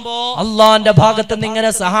ചെയ്യുമ്പോ അള്ളാന്റെ ഭാഗത്ത് നിന്ന് ഇങ്ങനെ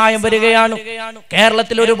സഹായം വരികയാണ്.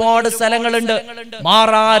 കേരളത്തിൽ ഒരുപാട് സ്ഥലങ്ങളുണ്ട്.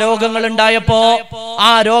 മാറാ രോഗങ്ങൾ ഉണ്ടായപ്പോ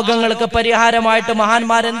ആ രോഗങ്ങൾക്ക് പരിഹാരമായിട്ട്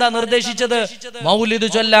മഹാന്മാരെന്താ നിർദ്ദേശിച്ചത്? മൗലിദ്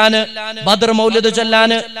ചൊല്ലാന്, ബദർ മൗലിദ്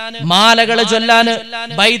ചൊല്ലാന്, മാലകൾ ചൊല്ലാന്,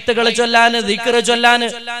 ബൈത്തുകൾ ചൊല്ലാന്, ദിക്ർ ചൊല്ലാന്.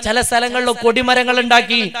 ചില സ്ഥലങ്ങളിൽ കൊടിമരങ്ങൾ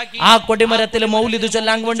ഉണ്ടാക്കി ആ കൊടിമരത്തിൽ മൗലിദ്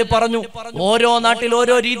ചൊല്ലാൻ വേണ്ടി പറഞ്ഞു. ഓരോ നാട്ടിൽ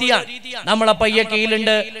ഓരോ രീതിയാണ്. നമ്മളെ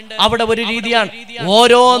പയ്യക്കയിലുണ്ട്, അവിടെ ഒരു രീതിയാണ്.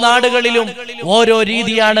 ഓരോ നാടുകളിലും ഓരോ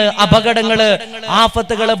രീതിയാണ്. അപകടങ്ങള്,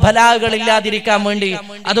 ആഫത്തുകള്, ബലാകൾ ഇല്ലാതിരിക്കാൻ വേണ്ടി.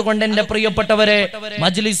 അതുകൊണ്ട് എന്റെ പ്രിയപ്പെട്ടവരെ,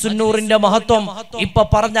 മജ്ലിസുന്നൂറിന്റെ മഹത്വം ഇപ്പൊ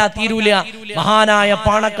പറഞ്ഞാ തീരൂല. മഹാനായ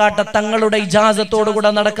പാണക്കാട്ട് തങ്ങളുടെ ഇജാസത്തോടുകൂടെ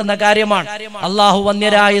നടക്കുന്ന കാര്യമാണ്. അള്ളാഹു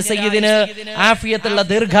വന്യരായ സയ്യിദിന് ആഫിയത്തുള്ള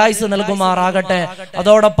ദീർഘായുസ് നൽകുമാറാകട്ടെ.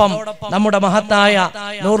 അതോടൊപ്പം നമ്മുടെ മഹത്തായ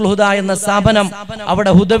നൂറുൽ ഹുദ എന്ന സ്ഥാപനം,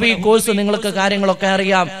 അവിടെ ഹുദവി കോഴ്സ് നിങ്ങൾക്ക് കാര്യങ്ങളൊക്കെ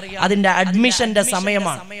അറിയാം. അതിന്റെ അഡ്മിഷന്റെ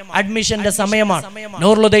സമയമാണ്.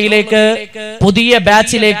 നൂറുൽ ഹുദയിലേക്ക് പുതിയ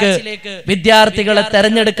ബാച്ചിലേക്ക് വിദ്യാർത്ഥികളെ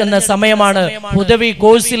തെരഞ്ഞെടുക്കുന്ന സമയമാണ്. ഹുദവി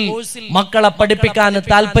കോഴ്സിൽ മക്കളെ പഠിപ്പിക്കാൻ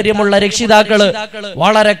താല്പര്യമുള്ള രക്ഷിതാക്കള്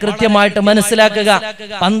വളരെ കൃത്യമായിട്ട് മനസ്സിലാക്കുക.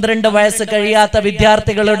 12 വയസ്സ് കഴിയാത്ത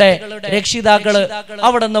വിദ്യാർത്ഥികളുടെ രക്ഷിതാക്കള്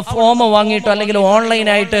അവിടെ നിന്ന് ഫോം വാങ്ങിയിട്ടോ അല്ലെങ്കിൽ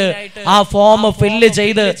ഓൺലൈനായിട്ട് ആ ഫോം ഫില്ല്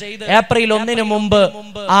ചെയ്ത് ഏപ്രിൽ 1 മുമ്പ്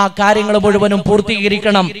ആ കാര്യങ്ങൾ മുഴുവനും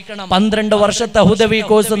പൂർത്തീകരിക്കണം. 12 വർഷത്തെ ഹുദവി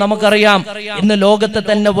കോഴ്സ് നമുക്കറിയാം, ഇന്ന് ലോകത്ത്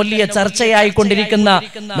തന്നെ വലിയ ചർച്ചയായിക്കൊണ്ടിരിക്കുന്ന,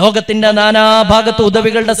 ലോകത്തിന്റെ നാനാഭാഗത്ത്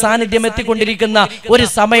ഹുദവികളുടെ സാന്നിധ്യം എത്തിക്കൊണ്ടിരിക്കുന്ന ഒരു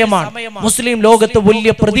സമയമാണ്. മുസ്ലിം ലോകത്ത്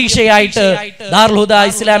വലിയ പ്രതീക്ഷയായിട്ട് ദാറുൽ ഹുദ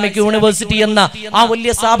ഇസ്ലാമിക് യൂണിവേഴ്സിറ്റി എന്ന ആ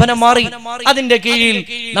വലിയ സ്ഥാപനം മാറി. അതിന്റെ കീഴിൽ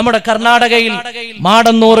നമ്മുടെ കർണാടകയിൽ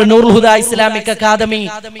മാടന്നൂർ നൂറുൽ ഹുദ ഇസ്ലാമിക് അക്കാദമി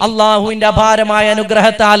അള്ളാഹുവിന്റെ അപാരമായ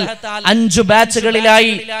അനുഗ്രഹത്താൽ 5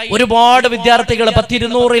 ബാച്ചുകളിലായി ഒരുപാട് വിദ്യാർത്ഥികൾ,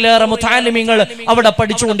 200-ലേറെ മുതഅല്ലിമീങ്ങൾ അവിടെ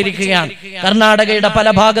പഠിച്ചുകൊണ്ടിരിക്കുകയാണ്. കർണാടകയുടെ പല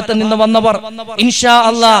ഭാഗത്ത് നിന്ന് വന്നവർ ഇൻഷാ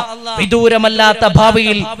അല്ലാഹ് വിദൂരമല്ലാത്ത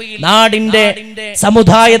ഭാവിയിൽ നാടിന്റെ,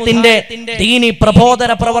 സമുദായത്തിന്റെ ദീനി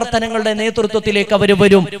പ്രബോധന പ്രവർത്തനങ്ങളുടെ നേതൃത്വത്തിലേക്ക് അവർ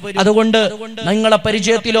വരും. അതുകൊണ്ട് നിങ്ങളെ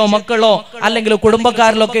പരിചയത്തിലോ മക്കളോ അല്ലെങ്കിൽ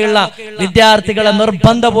കുടുംബക്കാരിലൊക്കെയുള്ള വിദ്യാർത്ഥികളെ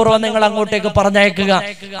നിർബന്ധപൂർവ്വം നിങ്ങൾ അങ്ങോട്ടേക്ക് പറഞ്ഞയക്കുക.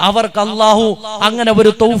 അവർക്ക് അള്ളാഹു അങ്ങനെ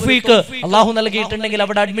ഒരു തൗഫീഖ് അള്ളാഹു നൽകിയിട്ടുണ്ടെങ്കിൽ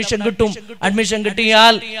അവിടെ അഡ്മിഷൻ കിട്ടും. അഡ്മിഷൻ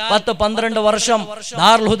കിട്ടിയാൽ 10-12 വർഷം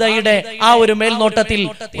ദാറുൽ ഹുദയുടെ ആ ഒരു മേൽനോട്ടത്തിൽ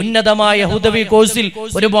ഉന്നതമായ ഹുദവി കോഴ്സിൽ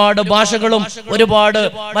ഒരുപാട് ഭാഷകളും ഒരുപാട്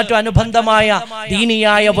മറ്റു അനുബന്ധമായ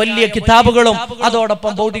ദീനിയായ വലിയ കിതാബുകളും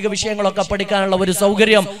അതോടൊപ്പം ഭൗതിക വിഷയങ്ങളൊക്കെ പഠിക്കാനുള്ള ഒരു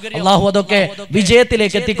സൗകര്യം അള്ളാഹു അതൊക്കെ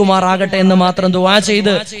വിജയത്തിലേക്ക് എത്തിക്കുമാറാകട്ടെ എന്ന് മാത്രം ദുആ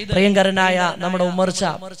ചെയ്ത്, പ്രിയങ്കരനായ നമ്മുടെ ഉമർച്ച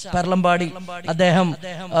പെർലമ്പാടി അദ്ദേഹം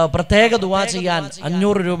പ്രത്യേക ദുആ ചെയ്യാൻ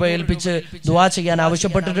 500 രൂപ ഏൽപ്പിച്ച് ദുആ ചെയ്യാൻ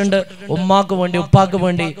ആവശ്യപ്പെട്ടിട്ടുണ്ട്. ഉമ്മാക്ക് വേണ്ടി, ഉപ്പാക്ക്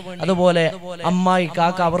വേണ്ടി, അതുപോലെ അമ്മായി,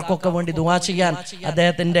 കാക്ക, അവർക്കൊക്കെ വേണ്ടി ദുആ ചെയ്യാൻ.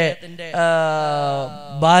 അദ്ദേഹത്തിന്റെ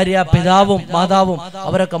ഭാര്യ, പിതാവും മാതാവും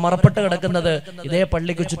അവരൊക്കെ മറപ്പെട്ട് കിടക്കുന്നത് ഇതേ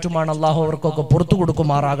പള്ളിക്ക് ചുറ്റുമാണ്. അള്ളാഹു അവർക്കൊക്കെ പുറത്തു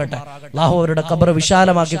കൊടുക്കുമാറാകട്ടെ. അള്ളാഹു അവരുടെ ഖബർ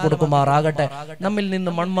വിശാലമാക്കി കൊടുക്കുമാറാകട്ടെ. നമ്മിൽ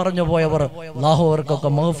നിന്ന് മൺമറഞ്ഞു പോയവർ അള്ളാഹു അവർക്കൊക്കെ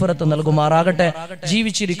മഗ്ഫിറത്ത് നൽകുമാറാകട്ടെ.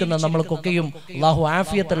 ജീവിച്ചിരിക്കുന്ന നമ്മൾക്കൊക്കെയും അള്ളാഹു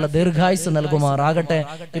ആഫിയത്തുള്ള ദീർഘായുസ് നൽകുമാറാകട്ടെ.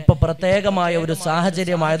 ഇപ്പൊ പ്രത്യേകമായ ഒരു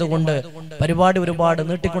സാഹചര്യമായതുകൊണ്ട് പരിപാടി ഒരുപാട്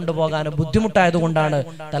നീട്ടിക്കൊണ്ടുപോകാൻ ബുദ്ധിമുട്ടായതുകൊണ്ടാണ്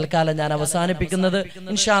തൽക്കാലം ഞാൻ അവസാനിപ്പിക്കുന്നത്.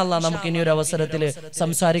 ഇൻഷാ അല്ലാഹ് നമുക്ക് ഇനി ഒരു അവസരത്തിൽ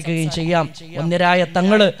സംസാരിക്കുകയും ചെയ്യാം. വന്യരായ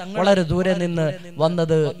തങ്ങള് വളരെ ദൂരെ നിന്ന്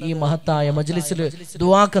വന്നത് ഈ മഹത്തായ മജ്ലിസിൽ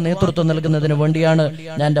ദുആക്ക് നേതൃത്വം നൽകുന്നതിന് വേണ്ടിയാണ്.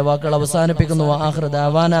 ഞാൻ എന്റെ വാക്കുകൾ അവസാനിപ്പിക്കുന്നു. ആഖിറു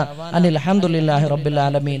ദഅവാന അനിൽ ഹംദുലില്ലാഹി റബ്ബിൽ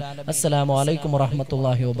ആലമീൻ. അസ്സലാമു അലൈക്കും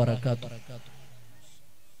വറഹ്മത്തുള്ളാഹി വബറകാതുഹു.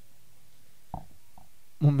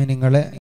 മുഅ്മിനീങ്ങളെ